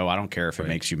this show. I don't care if it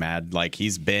makes you mad. Like,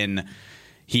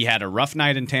 he had a rough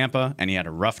night in Tampa and he had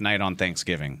a rough night on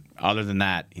Thanksgiving. Other than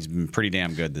that, he's been pretty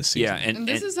damn good this season. Yeah, and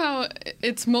this is how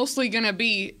it's mostly going to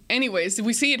be anyways.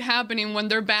 We see it happening when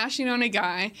they're bashing on a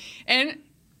guy. And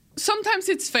sometimes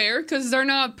it's fair because they're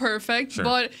not perfect,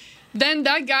 but then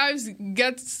that guy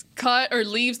gets cut or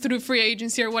leaves through free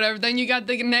agency or whatever. Then you got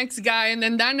the next guy, and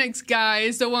then that next guy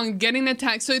is the one getting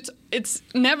attacked. So it's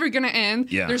never going to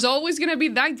end. Yeah. There's always going to be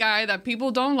that guy that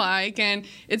people don't like, and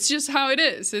it's just how it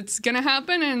is. It's going to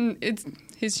happen, and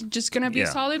he's just going to be a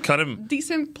solid,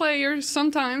 decent player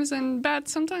sometimes and bad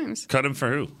sometimes. Cut him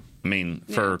for who? I mean,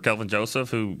 for Kelvin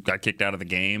Joseph, who got kicked out of the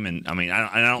game, and I mean,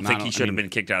 I don't think he should have been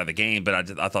kicked out of the game, but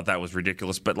I thought that was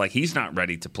ridiculous. But like, he's not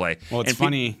ready to play. Well, it's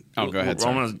funny. Go ahead.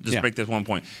 I'm going to just make this one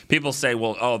point. People say,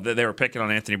 well, they were picking on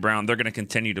Anthony Brown. They're going to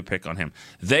continue to pick on him.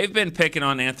 They've been picking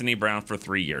on Anthony Brown for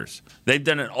 3 years. They've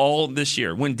done it all this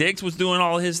year. When Diggs was doing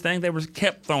all his thing, they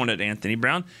kept throwing at Anthony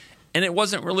Brown, and it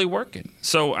wasn't really working.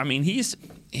 So I mean, he's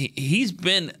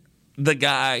been the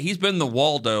guy. He's been the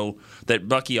Waldo that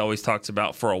Bucky always talks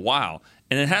about for a while.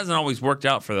 And it hasn't always worked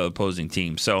out for the opposing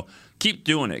team. So keep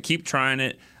doing it. Keep trying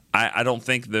it. I don't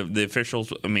think the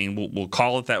officials, I mean, will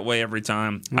call it that way every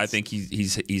time. I think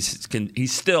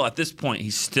he's still, at this point,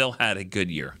 he's still had a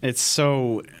good year. It's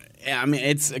so, I mean,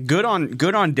 it's good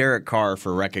on Derek Carr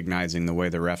for recognizing the way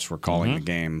the refs were calling the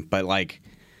game. But, like,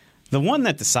 the one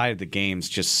that decided the game's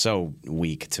just so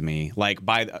weak to me. Like,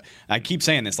 I keep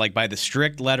saying this, like, by the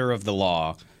strict letter of the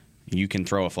law, you can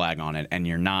throw a flag on it, and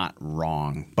you're not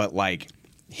wrong. But, like,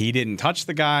 he didn't touch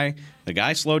the guy. The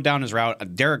guy slowed down his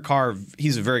route. Derek Carr,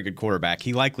 he's a very good quarterback.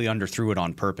 He likely underthrew it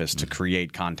on purpose to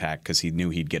create contact because he knew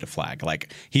he'd get a flag.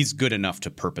 Like, he's good enough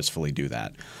to purposefully do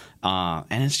that.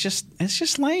 And it's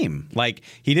just lame. Like,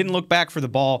 he didn't look back for the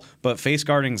ball, but face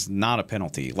guarding's not a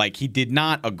penalty. Like, he did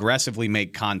not aggressively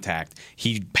make contact.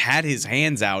 He had his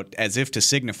hands out as if to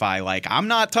signify, like, I'm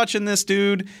not touching this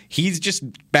dude. He's just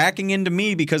backing into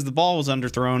me because the ball was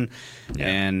underthrown. Yeah.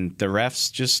 And the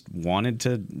refs just wanted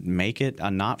to make it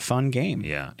a not fun game.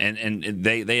 Yeah, and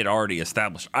they had already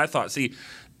established. I thought, see,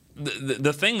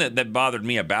 the thing that bothered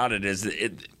me about it is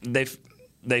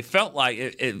they felt like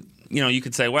it. You know, you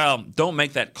could say, well, don't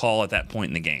make that call at that point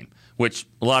in the game, which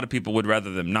a lot of people would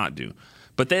rather them not do.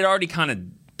 But they'd already kind of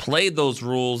played those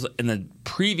rules in the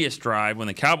previous drive when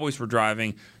the Cowboys were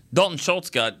driving. Dalton Schultz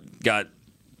got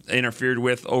interfered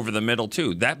with over the middle,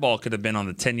 too. That ball could have been on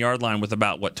the 10-yard line with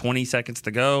about, 20 seconds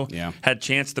to go. Yeah. Had a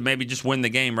chance to maybe just win the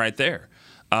game right there.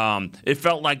 It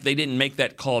felt like they didn't make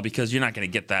that call because you're not going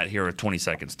to get that here with 20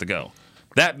 seconds to go.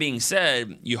 That being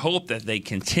said, you hope that they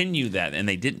continue that, and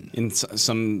they didn't. And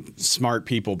some smart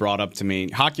people brought up to me,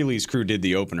 Hockey Lee's crew did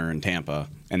the opener in Tampa,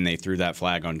 and they threw that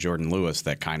flag on Jordan Lewis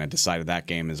that kind of decided that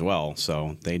game as well.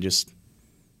 So they just...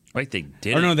 Wait, they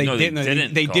didn't? Or no, they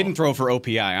didn't. They didn't throw for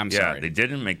OPI. I'm sorry. Yeah, they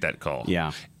didn't make that call.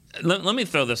 Yeah. Let me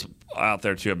throw this out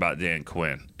there, too, about Dan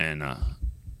Quinn. And, a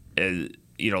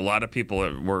lot of people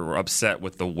were upset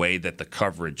with the way that the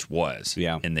coverage was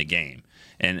in the game.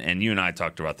 And you and I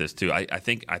talked about this too. I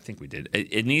think we did.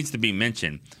 It needs to be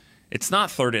mentioned. It's not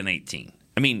 3rd and 18.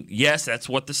 I mean, yes, that's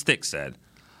what the stick said,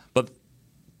 but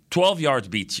 12 yards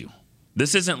beats you.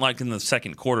 This isn't like in the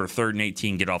second quarter, 3rd and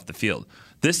 18, get off the field.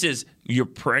 This is you're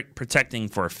protecting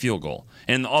for a field goal.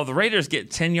 And the Raiders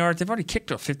get 10 yards. They've already kicked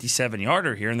a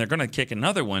 57-yarder here, and they're going to kick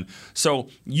another one. So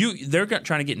they're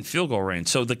trying to get in field goal range.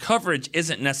 So the coverage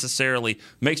isn't necessarily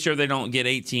make sure they don't get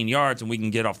 18 yards and we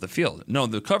can get off the field. No,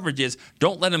 the coverage is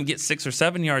don't let them get 6 or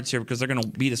 7 yards here because they're going to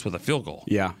beat us with a field goal.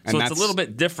 Yeah. So it's a little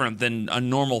bit different than a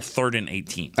normal 3rd and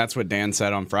 18. That's what Dan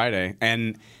said on Friday.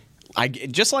 And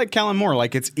just like Kellen Moore,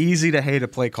 like it's easy to hate a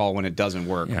play call when it doesn't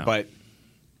work. Yeah. But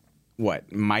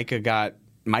what Micah got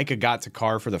to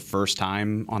Carr for the first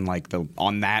time on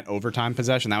that overtime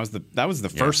possession. That was the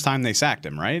first time they sacked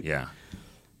him, right? Yeah.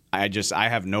 I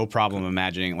have no problem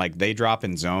imagining like they drop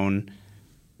in zone.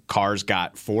 Carr's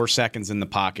got 4 seconds in the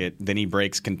pocket, then he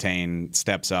breaks contain,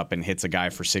 steps up, and hits a guy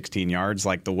for 16 yards.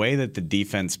 Like the way that the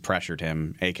defense pressured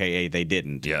him, a.k.a. they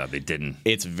didn't. Yeah, they didn't.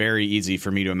 It's very easy for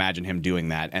me to imagine him doing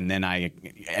that. And then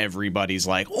everybody's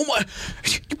like, oh my,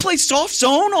 you play soft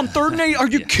zone on 3rd and 8? Are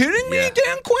you kidding me,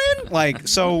 Dan Quinn? Like,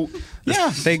 so...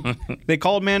 Yeah, they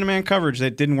called man-to-man coverage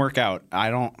that didn't work out. I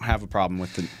don't have a problem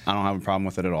with it. I don't have a problem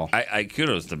with it at all. I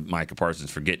kudos to Micah Parsons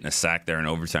for getting a sack there in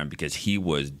overtime because he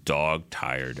was dog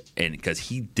tired and because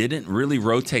he didn't really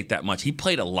rotate that much. He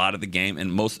played a lot of the game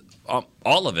and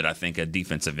all of it, I think, at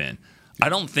defensive end. I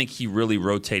don't think he really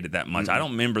rotated that much. I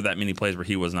don't remember that many plays where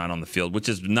he was not on the field, which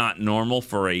is not normal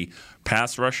for a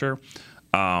pass rusher.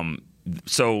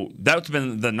 So that's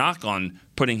been the knock on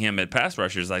putting him at pass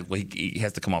rushers. Like, well, he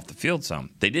has to come off the field some.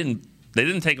 They didn't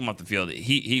take him off the field.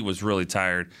 He was really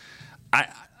tired.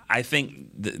 I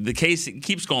think the case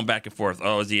keeps going back and forth.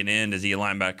 Oh, is he an end? Is he a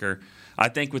linebacker? I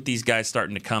think with these guys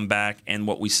starting to come back and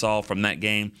what we saw from that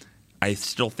game, I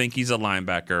still think he's a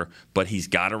linebacker, but he's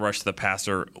got to rush the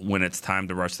passer when it's time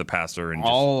to rush the passer. And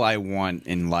all I want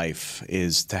in life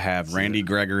is to have Randy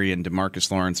Gregory and DeMarcus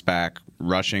Lawrence back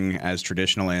rushing as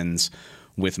traditional ends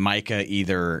with Micah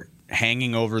either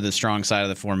hanging over the strong side of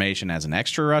the formation as an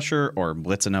extra rusher or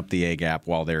blitzing up the A-gap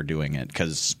while they're doing it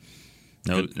because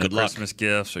no good Christmas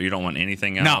gifts or you don't want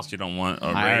anything else. No. You don't want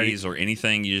a raise or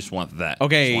anything. You just want that.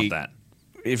 Okay. You just want that.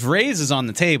 If Rays is on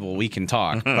the table, we can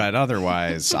talk, but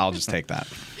otherwise, I'll just take that.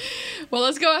 Well,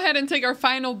 let's go ahead and take our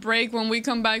final break. When we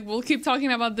come back, we'll keep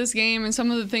talking about this game and some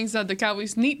of the things that the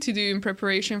Cowboys need to do in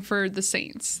preparation for the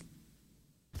Saints.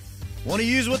 Want to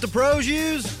use what the pros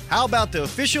use? How about the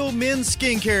official men's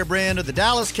skincare brand of the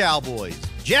Dallas Cowboys,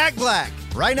 Jack Black?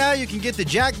 Right now, you can get the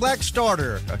Jack Black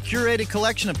Starter, a curated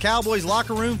collection of Cowboys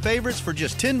locker room favorites for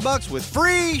just $10 with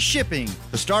free shipping.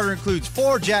 The starter includes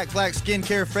 4 Jack Black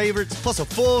skincare favorites, plus a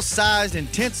full-sized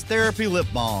intense therapy lip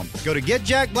balm. Go to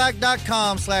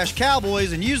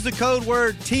getjackblack.com/Cowboys and use the code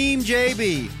word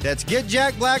TEAMJB. That's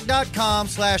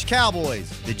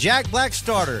getjackblack.com/Cowboys. The Jack Black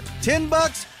Starter,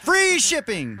 $10, free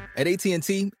shipping. At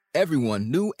AT&T, everyone,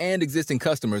 new and existing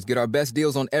customers, get our best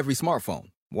deals on every smartphone.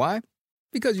 Why?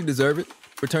 Because you deserve it.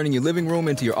 For turning your living room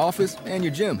into your office and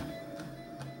your gym.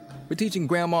 For teaching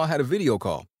Grandma how to video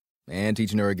call and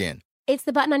teaching her again. It's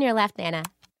the button on your left, Nana.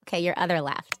 Okay, your other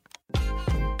left.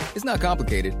 It's not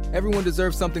complicated. Everyone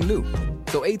deserves something new.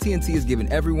 So AT&T is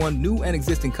giving everyone, new and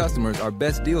existing customers, our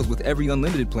best deals with every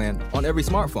unlimited plan on every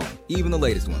smartphone, even the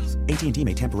latest ones. AT&T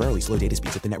may temporarily slow data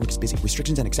speeds if the network is busy.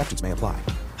 Restrictions and exceptions may apply.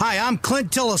 Hi, I'm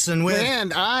Clint Tillison with...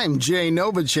 And I'm Jay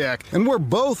Novacek, and we're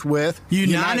both with...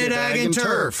 United Ag and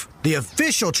Turf, the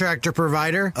official tractor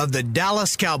provider of the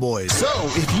Dallas Cowboys. So,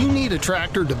 if you need a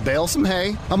tractor to bale some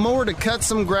hay, a mower to cut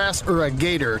some grass, or a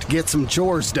gator to get some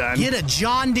chores done... Get a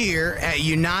John Deere at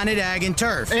United Ag and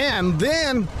Turf. And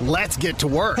then, let's get to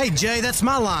work. Hey, Jay, that's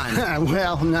my line.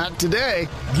 Well, not today.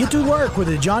 Get to work with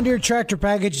a John Deere tractor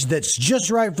package that's just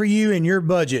right for you and your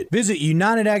budget. Visit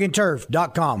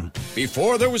UnitedAgAndTurf.com.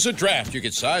 Before there was a draft, you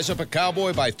could size up a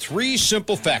cowboy by 3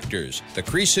 simple factors: the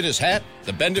crease in his hat,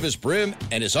 the bend of his brim,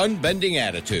 and his unbending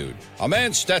attitude. A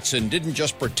man Stetson didn't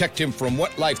just protect him from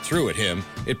what life threw at him,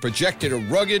 it projected a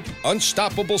rugged,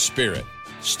 unstoppable spirit.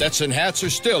 Stetson hats are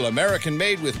still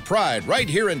American-made with pride right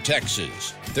here in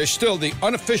Texas. They're still the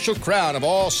unofficial crown of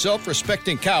all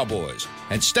self-respecting cowboys,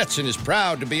 and Stetson is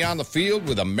proud to be on the field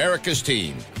with America's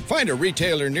team. Find a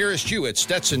retailer nearest you at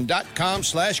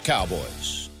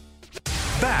Stetson.com/cowboys.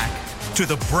 Back to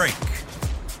the break.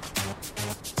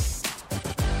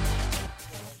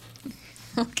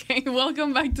 Okay,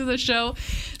 welcome back to the show.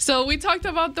 So we talked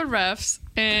about the refs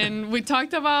and we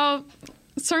talked about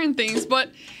certain things,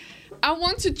 but I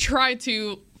want to try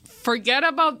to forget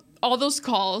about all those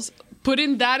calls,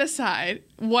 putting that aside,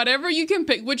 whatever you can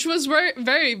pick, which was very,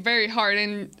 very, very hard.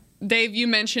 And Dave, you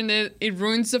mentioned it, it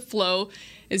ruins the flow.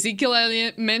 Ezekiel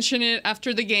Elliott mentioned it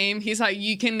after the game. He's like,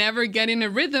 you can never get in a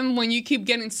rhythm when you keep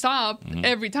getting stopped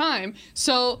every time.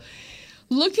 So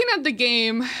looking at the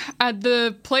game, at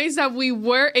the plays that we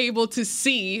were able to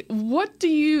see, what do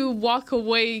you walk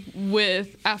away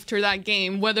with after that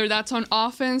game, whether that's on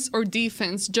offense or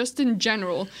defense, just in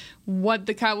general, what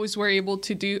the Cowboys were able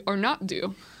to do or not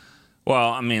do?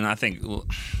 Well, I mean, I think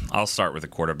I'll start with the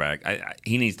quarterback.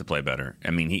 He needs to play better.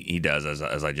 I mean, he does.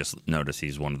 As I just noticed,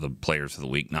 he's one of the Players of the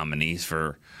Week nominees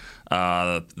for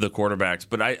the quarterbacks.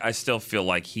 But I still feel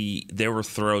like there were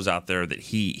throws out there that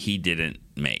he didn't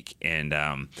make, and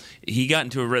he got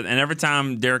into a rhythm. And every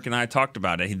time Derek and I talked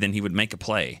about it, then he would make a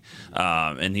play,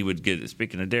 and he would get.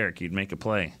 Speaking of Derek, he'd make a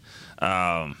play.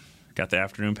 Got the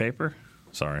afternoon paper.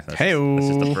 Sorry. It's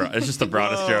just the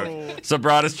broadest joke. It's the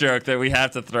broadest joke that we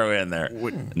have to throw in there.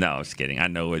 No, I'm just kidding. I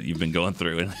know what you've been going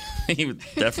through, and he would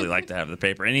definitely like to have the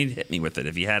paper, and he'd hit me with it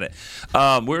if he had it.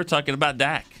 We were talking about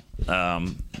Dak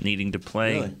needing to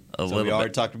play a little bit. We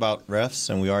already talked about refs,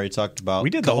 and we already talked about We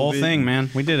did the whole thing, man.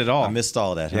 We did it all. I missed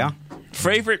all that. Yeah.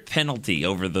 Favorite penalty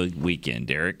over the weekend,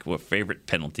 Derek? What favorite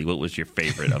penalty? What was your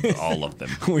favorite of all of them?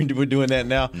 We're doing that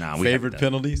now? No, favorite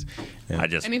penalties? Yeah.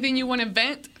 Anything you want to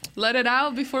vent? Let it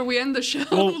out before we end the show.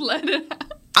 Let it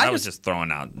out. I was just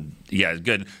throwing out. Yeah,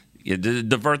 good. Yeah,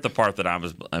 divert the part that I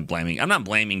was blaming. I'm not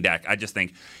blaming Dak. I just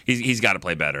think he's got to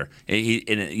play better.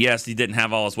 Yes, he didn't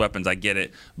have all his weapons. I get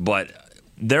it, but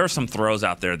there are some throws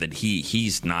out there that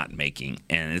he's not making,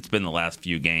 and it's been the last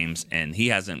few games, and he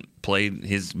hasn't played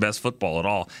his best football at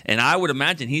all. And I would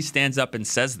imagine he stands up and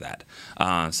says that.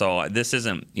 So this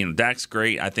isn't, Dak's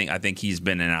great. I think he's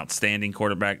been an outstanding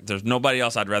quarterback. There's nobody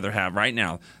else I'd rather have right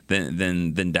now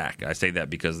than Dak. I say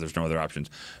that because there's no other options.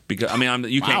 Because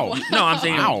you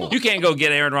can't go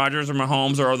get Aaron Rodgers or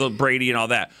Mahomes or the Brady and all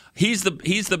that. He's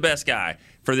the best guy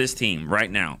for this team right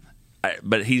now.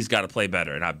 But he's got to play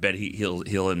better, and I bet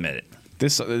he'll admit it.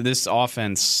 This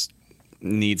offense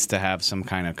needs to have some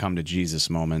kind of come to Jesus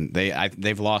moment.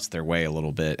 They've lost their way a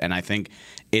little bit, and I think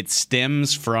it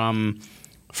stems from,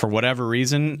 for whatever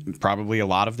reason, probably a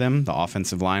lot of them. The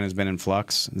offensive line has been in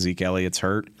flux. Zeke Elliott's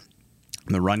hurt.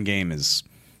 The run game is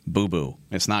boo-boo.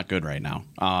 It's not good right now.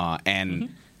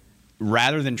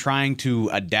 Rather than trying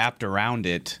to adapt around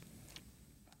it,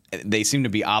 they seem to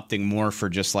be opting more for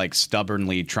just like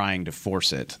stubbornly trying to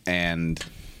force it, and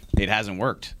it hasn't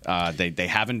worked. They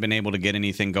haven't been able to get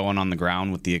anything going on the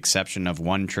ground, with the exception of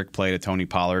one trick play to Tony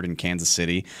Pollard in Kansas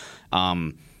City.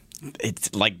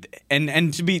 It's like,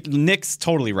 and to be, Nick's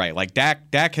totally right. Like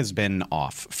Dak has been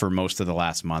off for most of the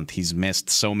last month. He's missed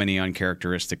so many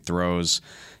uncharacteristic throws.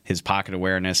 His pocket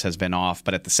awareness has been off,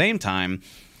 but at the same time,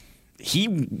 he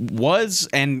was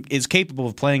and is capable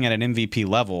of playing at an MVP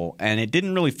level, and it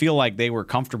didn't really feel like they were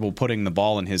comfortable putting the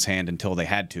ball in his hand until they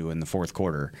had to in the fourth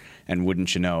quarter. And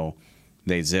wouldn't you know,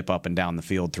 they zip up and down the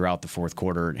field throughout the fourth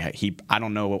quarter. I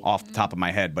don't know off the top of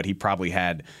my head, but he probably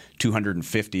had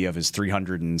 250 of his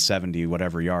 370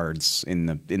 whatever yards in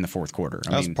the fourth quarter.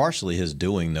 That was partially his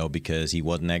doing, though, because he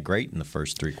wasn't that great in the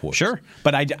first 3 quarters. Sure,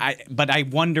 but I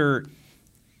wonder.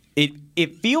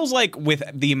 It feels like with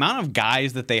the amount of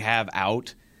guys that they have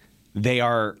out,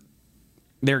 their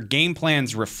game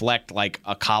plans reflect like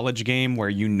a college game where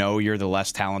you're the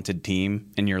less talented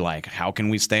team and you're like, how can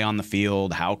we stay on the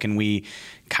field? How can we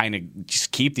kind of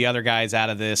just keep the other guys out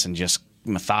of this and just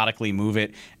methodically move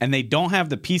it? And they don't have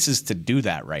the pieces to do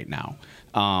that right now.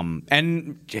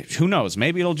 And who knows?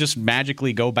 Maybe it'll just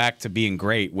magically go back to being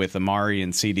great with Amari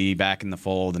and CD back in the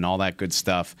fold and all that good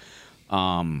stuff.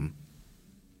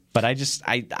 But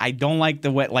I don't like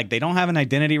the way, like, they don't have an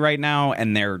identity right now,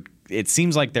 and it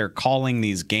seems like they're calling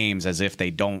these games as if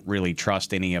they don't really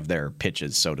trust any of their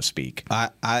pitches, so to speak.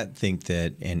 I think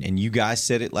that, and you guys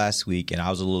said it last week, and I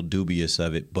was a little dubious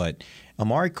of it, but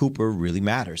Amari Cooper really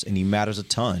matters, and he matters a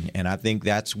ton. And I think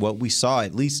that's what we saw,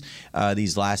 at least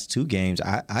these last two games.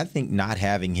 I think not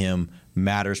having him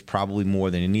matters probably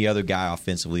more than any other guy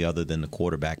offensively other than the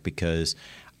quarterback, because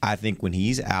I think when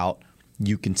he's out,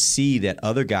 you can see that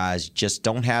other guys just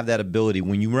don't have that ability.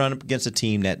 When you run up against a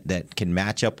team that can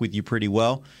match up with you pretty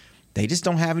well, they just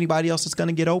don't have anybody else that's going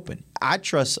to get open. I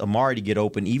trust Amari to get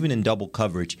open, even in double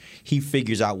coverage. He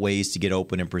figures out ways to get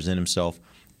open and present himself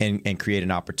and create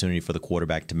an opportunity for the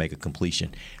quarterback to make a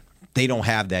completion. They don't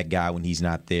have that guy when he's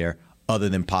not there, other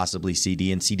than possibly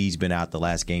CD, and CD's been out the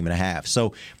last game and a half.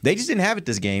 So they just didn't have it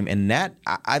this game, and that,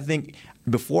 I think,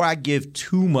 before I give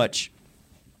too much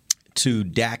to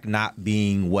Dak not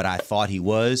being what I thought he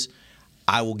was,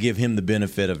 I will give him the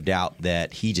benefit of doubt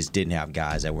that he just didn't have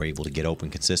guys that were able to get open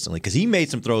consistently, because he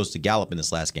made some throws to Gallup in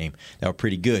this last game that were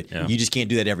pretty good. Yeah. You just can't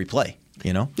do that every play,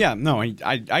 you know? Yeah, no,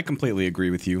 I completely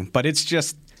agree with you. But it's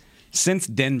just, since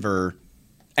Denver,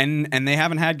 and they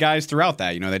haven't had guys throughout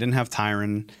that. You know, they didn't have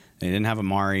Tyron, they didn't have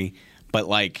Amari, but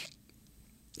like,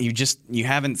 you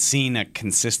haven't seen a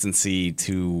consistency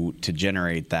to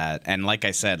generate that. And like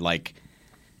I said, like,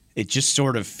 it just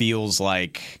sort of feels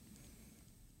like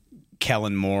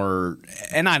Kellen Moore,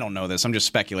 and I don't know this, I'm just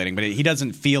speculating, but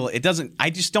I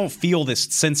just don't feel this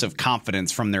sense of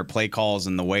confidence from their play calls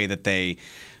and the way that they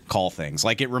call things.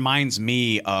 Like, it reminds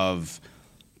me of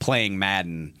playing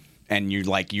Madden, and you're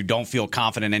like, you don't feel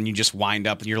confident, and you just wind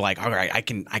up and you're like, all right, I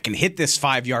can hit this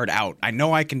 5-yard out. I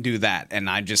know I can do that, and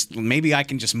maybe I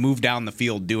can just move down the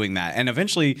field doing that. And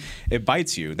eventually it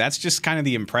bites you. That's just kind of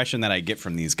the impression that I get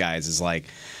from these guys, is like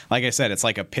I said, it's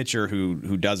like a pitcher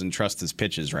who doesn't trust his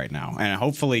pitches right now. And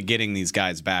hopefully getting these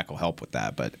guys back will help with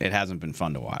that, but it hasn't been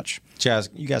fun to watch. Chaz,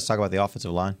 you guys talk about the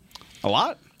offensive line? A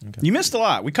lot? Okay. You missed a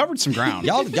lot. We covered some ground.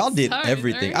 Y'all did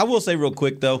everything. I will say real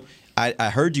quick, though,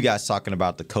 I heard you guys talking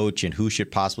about the coach and who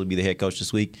should possibly be the head coach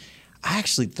this week. I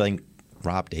actually think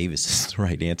Rob Davis is the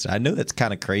right answer. I know that's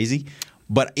kind of crazy,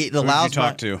 but it allows. Who did you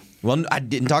talk to? Well, I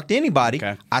didn't talk to anybody.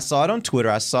 Okay. I saw it on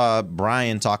Twitter. I saw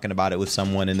Brian talking about it with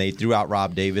someone, and they threw out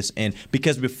Rob Davis. And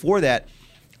because before that,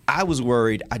 I was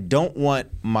worried. I don't want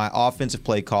my offensive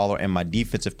play caller and my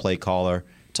defensive play caller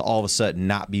to all of a sudden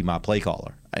not be my play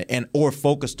caller, or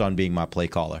focused on being my play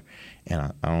caller.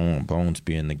 And I don't want Bones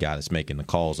being the guy that's making the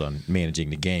calls on managing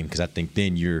the game, because I think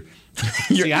then you're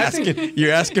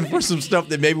asking for some stuff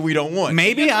that maybe we don't want.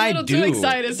 Maybe I do. A little too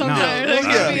excited sometimes.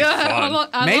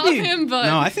 I love him, but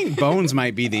no, I think Bones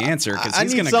might be the answer, because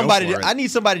he's going to go for it. I need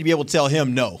somebody to be able to tell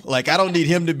him no. Like, I don't need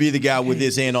him to be the guy with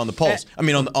his hand on the pulse. I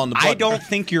mean, on the button. I don't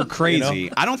think you're crazy. You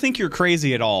know? I don't think you're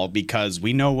crazy at all, because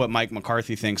we know what Mike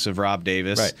McCarthy thinks of Rob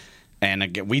Davis. Right. And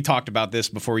again, we talked about this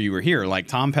before you were here. Like,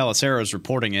 Tom Pelissero's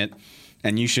reporting it,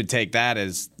 and you should take that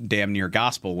as damn near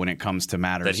gospel when it comes to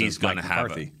matters that he's going to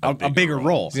have a bigger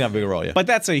role. He's going to have a bigger role, yeah. But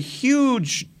that's a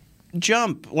huge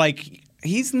jump. Like,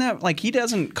 he's not, like, he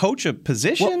doesn't coach a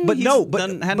position. But hadn't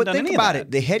done think any about of that.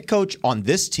 it. The head coach on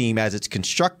this team, as it's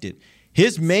constructed,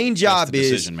 his main job the is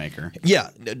decision maker.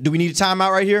 Yeah. Do we need a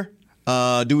timeout right here?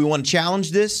 Do we want to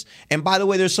challenge this? And by the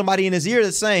way, there's somebody in his ear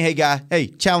that's saying, hey, guy, hey,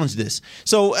 challenge this.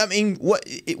 So, I mean, what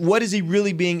is he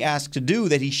really being asked to do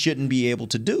that he shouldn't be able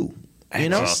to do? You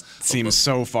know, seems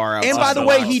so far out. And by the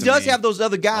way, he does have those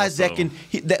other guys that can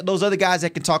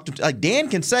talk to him. Like, Dan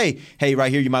can say, hey,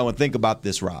 right here, you might want to think about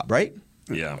this, Rob, right?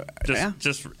 Yeah.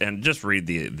 Just read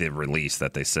the release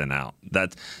that they sent out.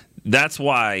 That's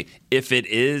why if it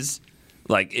is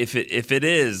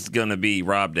going to be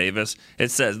Rob Davis,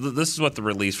 it says, this is what the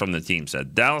release from the team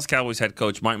said. Dallas Cowboys head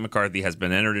coach Mike McCarthy has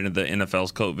been entered into the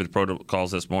NFL's COVID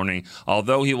protocols this morning.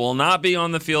 Although he will not be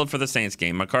on the field for the Saints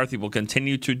game, McCarthy will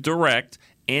continue to direct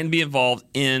and be involved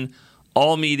in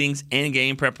all meetings and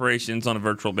game preparations on a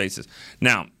virtual basis.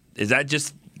 Now, is that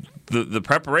just the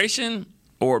preparation?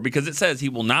 Or because it says he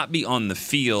will not be on the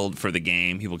field for the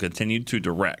game, he will continue to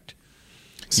direct.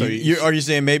 So are you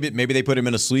saying maybe they put him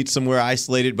in a suite somewhere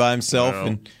isolated by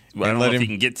himself I don't know if he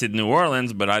can get to New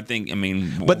Orleans, but I think,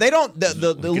 But they don't.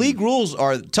 The league rules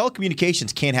are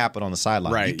telecommunications can't happen on the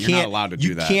sideline. Right, you're not allowed to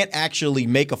do that. You can't actually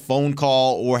make a phone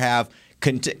call or have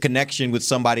connection with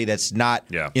somebody that's not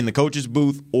in the coach's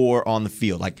booth or on the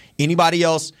field. Like anybody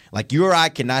else, like you or I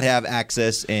cannot have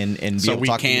access and be able to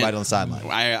talk to anybody on the sideline.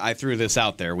 I threw this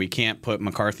out there. We can't put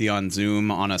McCarthy on Zoom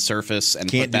on a Surface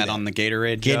and Can't put do that on the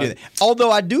Gatorade. Can't do that.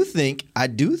 Although I do think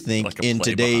in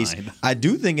today's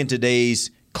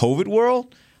COVID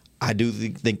world, I do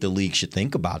think the league should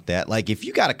think about that. Like if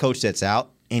you got a coach that's out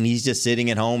and he's just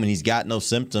sitting at home and he's got no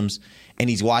symptoms and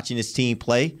he's watching his team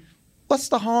play, what's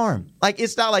the harm? Like,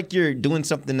 it's not like you're doing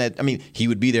something that, he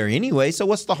would be there anyway, so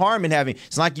what's the harm in having,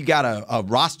 it's not like you got a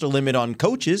roster limit on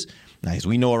coaches, as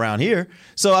we know around here.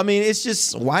 So, it's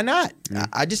just, why not?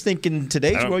 I just think in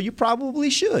today's world, you probably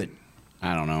should.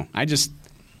 I don't know.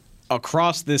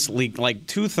 Across this league, like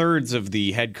 2/3 of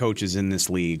the head coaches in this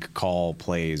league call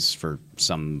plays for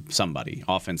somebody,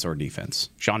 offense or defense.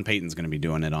 Sean Payton's going to be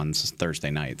doing it on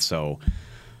Thursday night, so...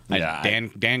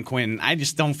 Dan Quinn, I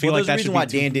just don't feel like that should be.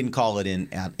 There's a reason why Dan didn't call it in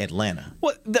Atlanta.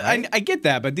 Well, right? I get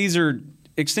that, but these are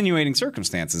extenuating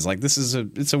circumstances. Like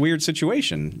it's a weird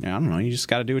situation. I don't know. You just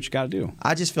got to do what you got to do.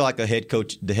 I just feel like the head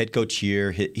coach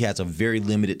here, he has a very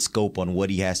limited scope on what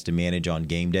he has to manage on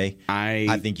game day.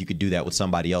 I think you could do that with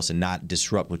somebody else and not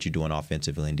disrupt what you're doing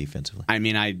offensively and defensively.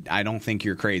 I don't think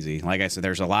you're crazy. Like I said,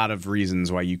 there's a lot of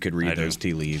reasons why you could read those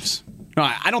tea leaves. No,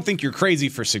 I don't think you're crazy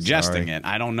for suggesting it.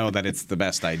 I don't know that it's the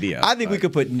best idea. I think we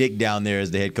could put Nick down there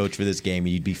as the head coach for this game,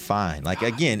 and you'd be fine. Like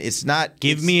again, it's not.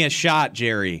 Give me a shot,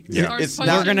 Jerry. Yeah.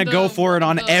 We're gonna go for it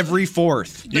on every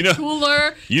fourth.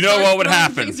 Cooler. You know what would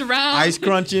happen? Ice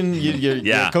crunching.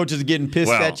 Your coaches are getting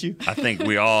pissed at you. I think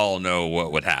we all know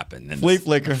what would happen. Flea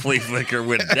flicker. Flea flicker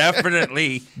would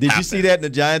definitely. Did you see that in the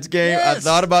Giants game? Yes. I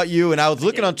thought about you, and I was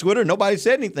looking on Twitter. Nobody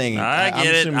said anything. I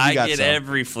get it. I get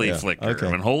every flea flicker.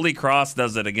 Okay. When Holy Cross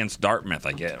does it against Dartmouth,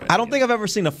 I get it. I don't think I've ever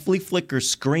seen a flea flicker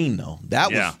screen though.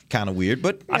 That was kind of weird,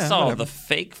 but I saw whatever. the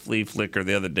fake flea flicker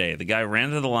the other day. The guy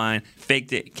ran to the line,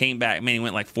 faked it, came back. He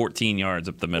went like 14 yards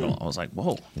up the middle. I was like,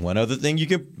 whoa. One other thing you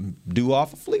can do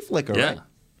off a flea flicker, right?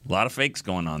 A lot of fakes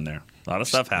going on there. A lot of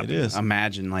stuff happening. It is.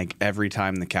 Imagine like every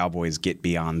time the Cowboys get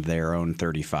beyond their own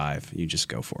 35, you just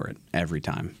go for it every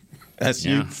time. That's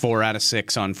you. 4 out of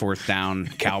 6 on fourth down.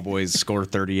 Cowboys score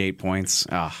 38 points.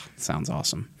 Sounds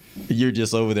awesome. You're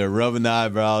just over there rubbing the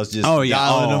eyebrows, just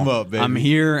dialing them up, baby. I'm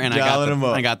here, and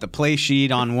I got the play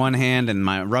sheet on one hand and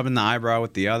my rubbing the eyebrow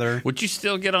with the other. Would you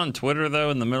still get on Twitter though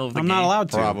in the middle of the game? I'm not allowed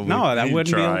to. Probably. No, that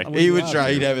wouldn't try. be. He would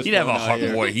try. He'd have his. He'd have phone a out hard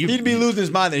here. boy. He'd be losing his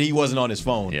mind that he wasn't on his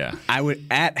phone. Yeah. I would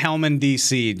at Hellman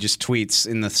DC just tweets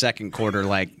in the second quarter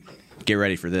like, get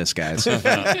ready for this, guys.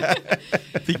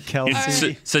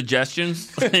 Kelsey.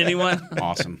 Suggestions? Anyone?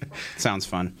 Awesome. Sounds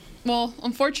fun. Well,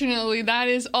 unfortunately, that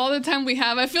is all the time we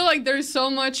have. I feel like there's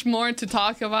so much more to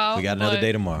talk about. We got another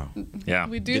day tomorrow. Yeah.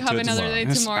 We do have another day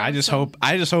tomorrow. I just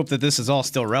hope that this is all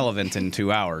still relevant in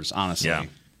 2 hours, honestly. Yeah.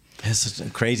 It's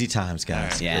crazy times,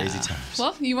 guys. Yeah. Crazy times.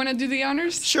 Well, you want to do the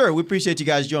honors? Sure. We appreciate you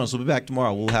guys joining us. We'll be back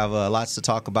tomorrow. We'll have lots to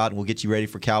talk about, and we'll get you ready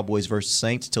for Cowboys versus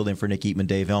Saints. Till then, for Nick Eatman,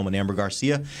 Dave Hellman, Amber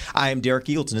Garcia, I am Derek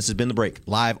Eagleton. This has been The Break,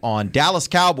 live on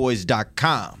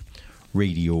DallasCowboys.com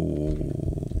radio.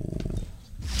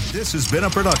 This has been a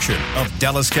production of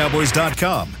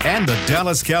DallasCowboys.com and the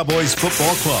Dallas Cowboys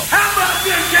Football Club. How about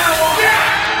this, Cowboys? Yeah!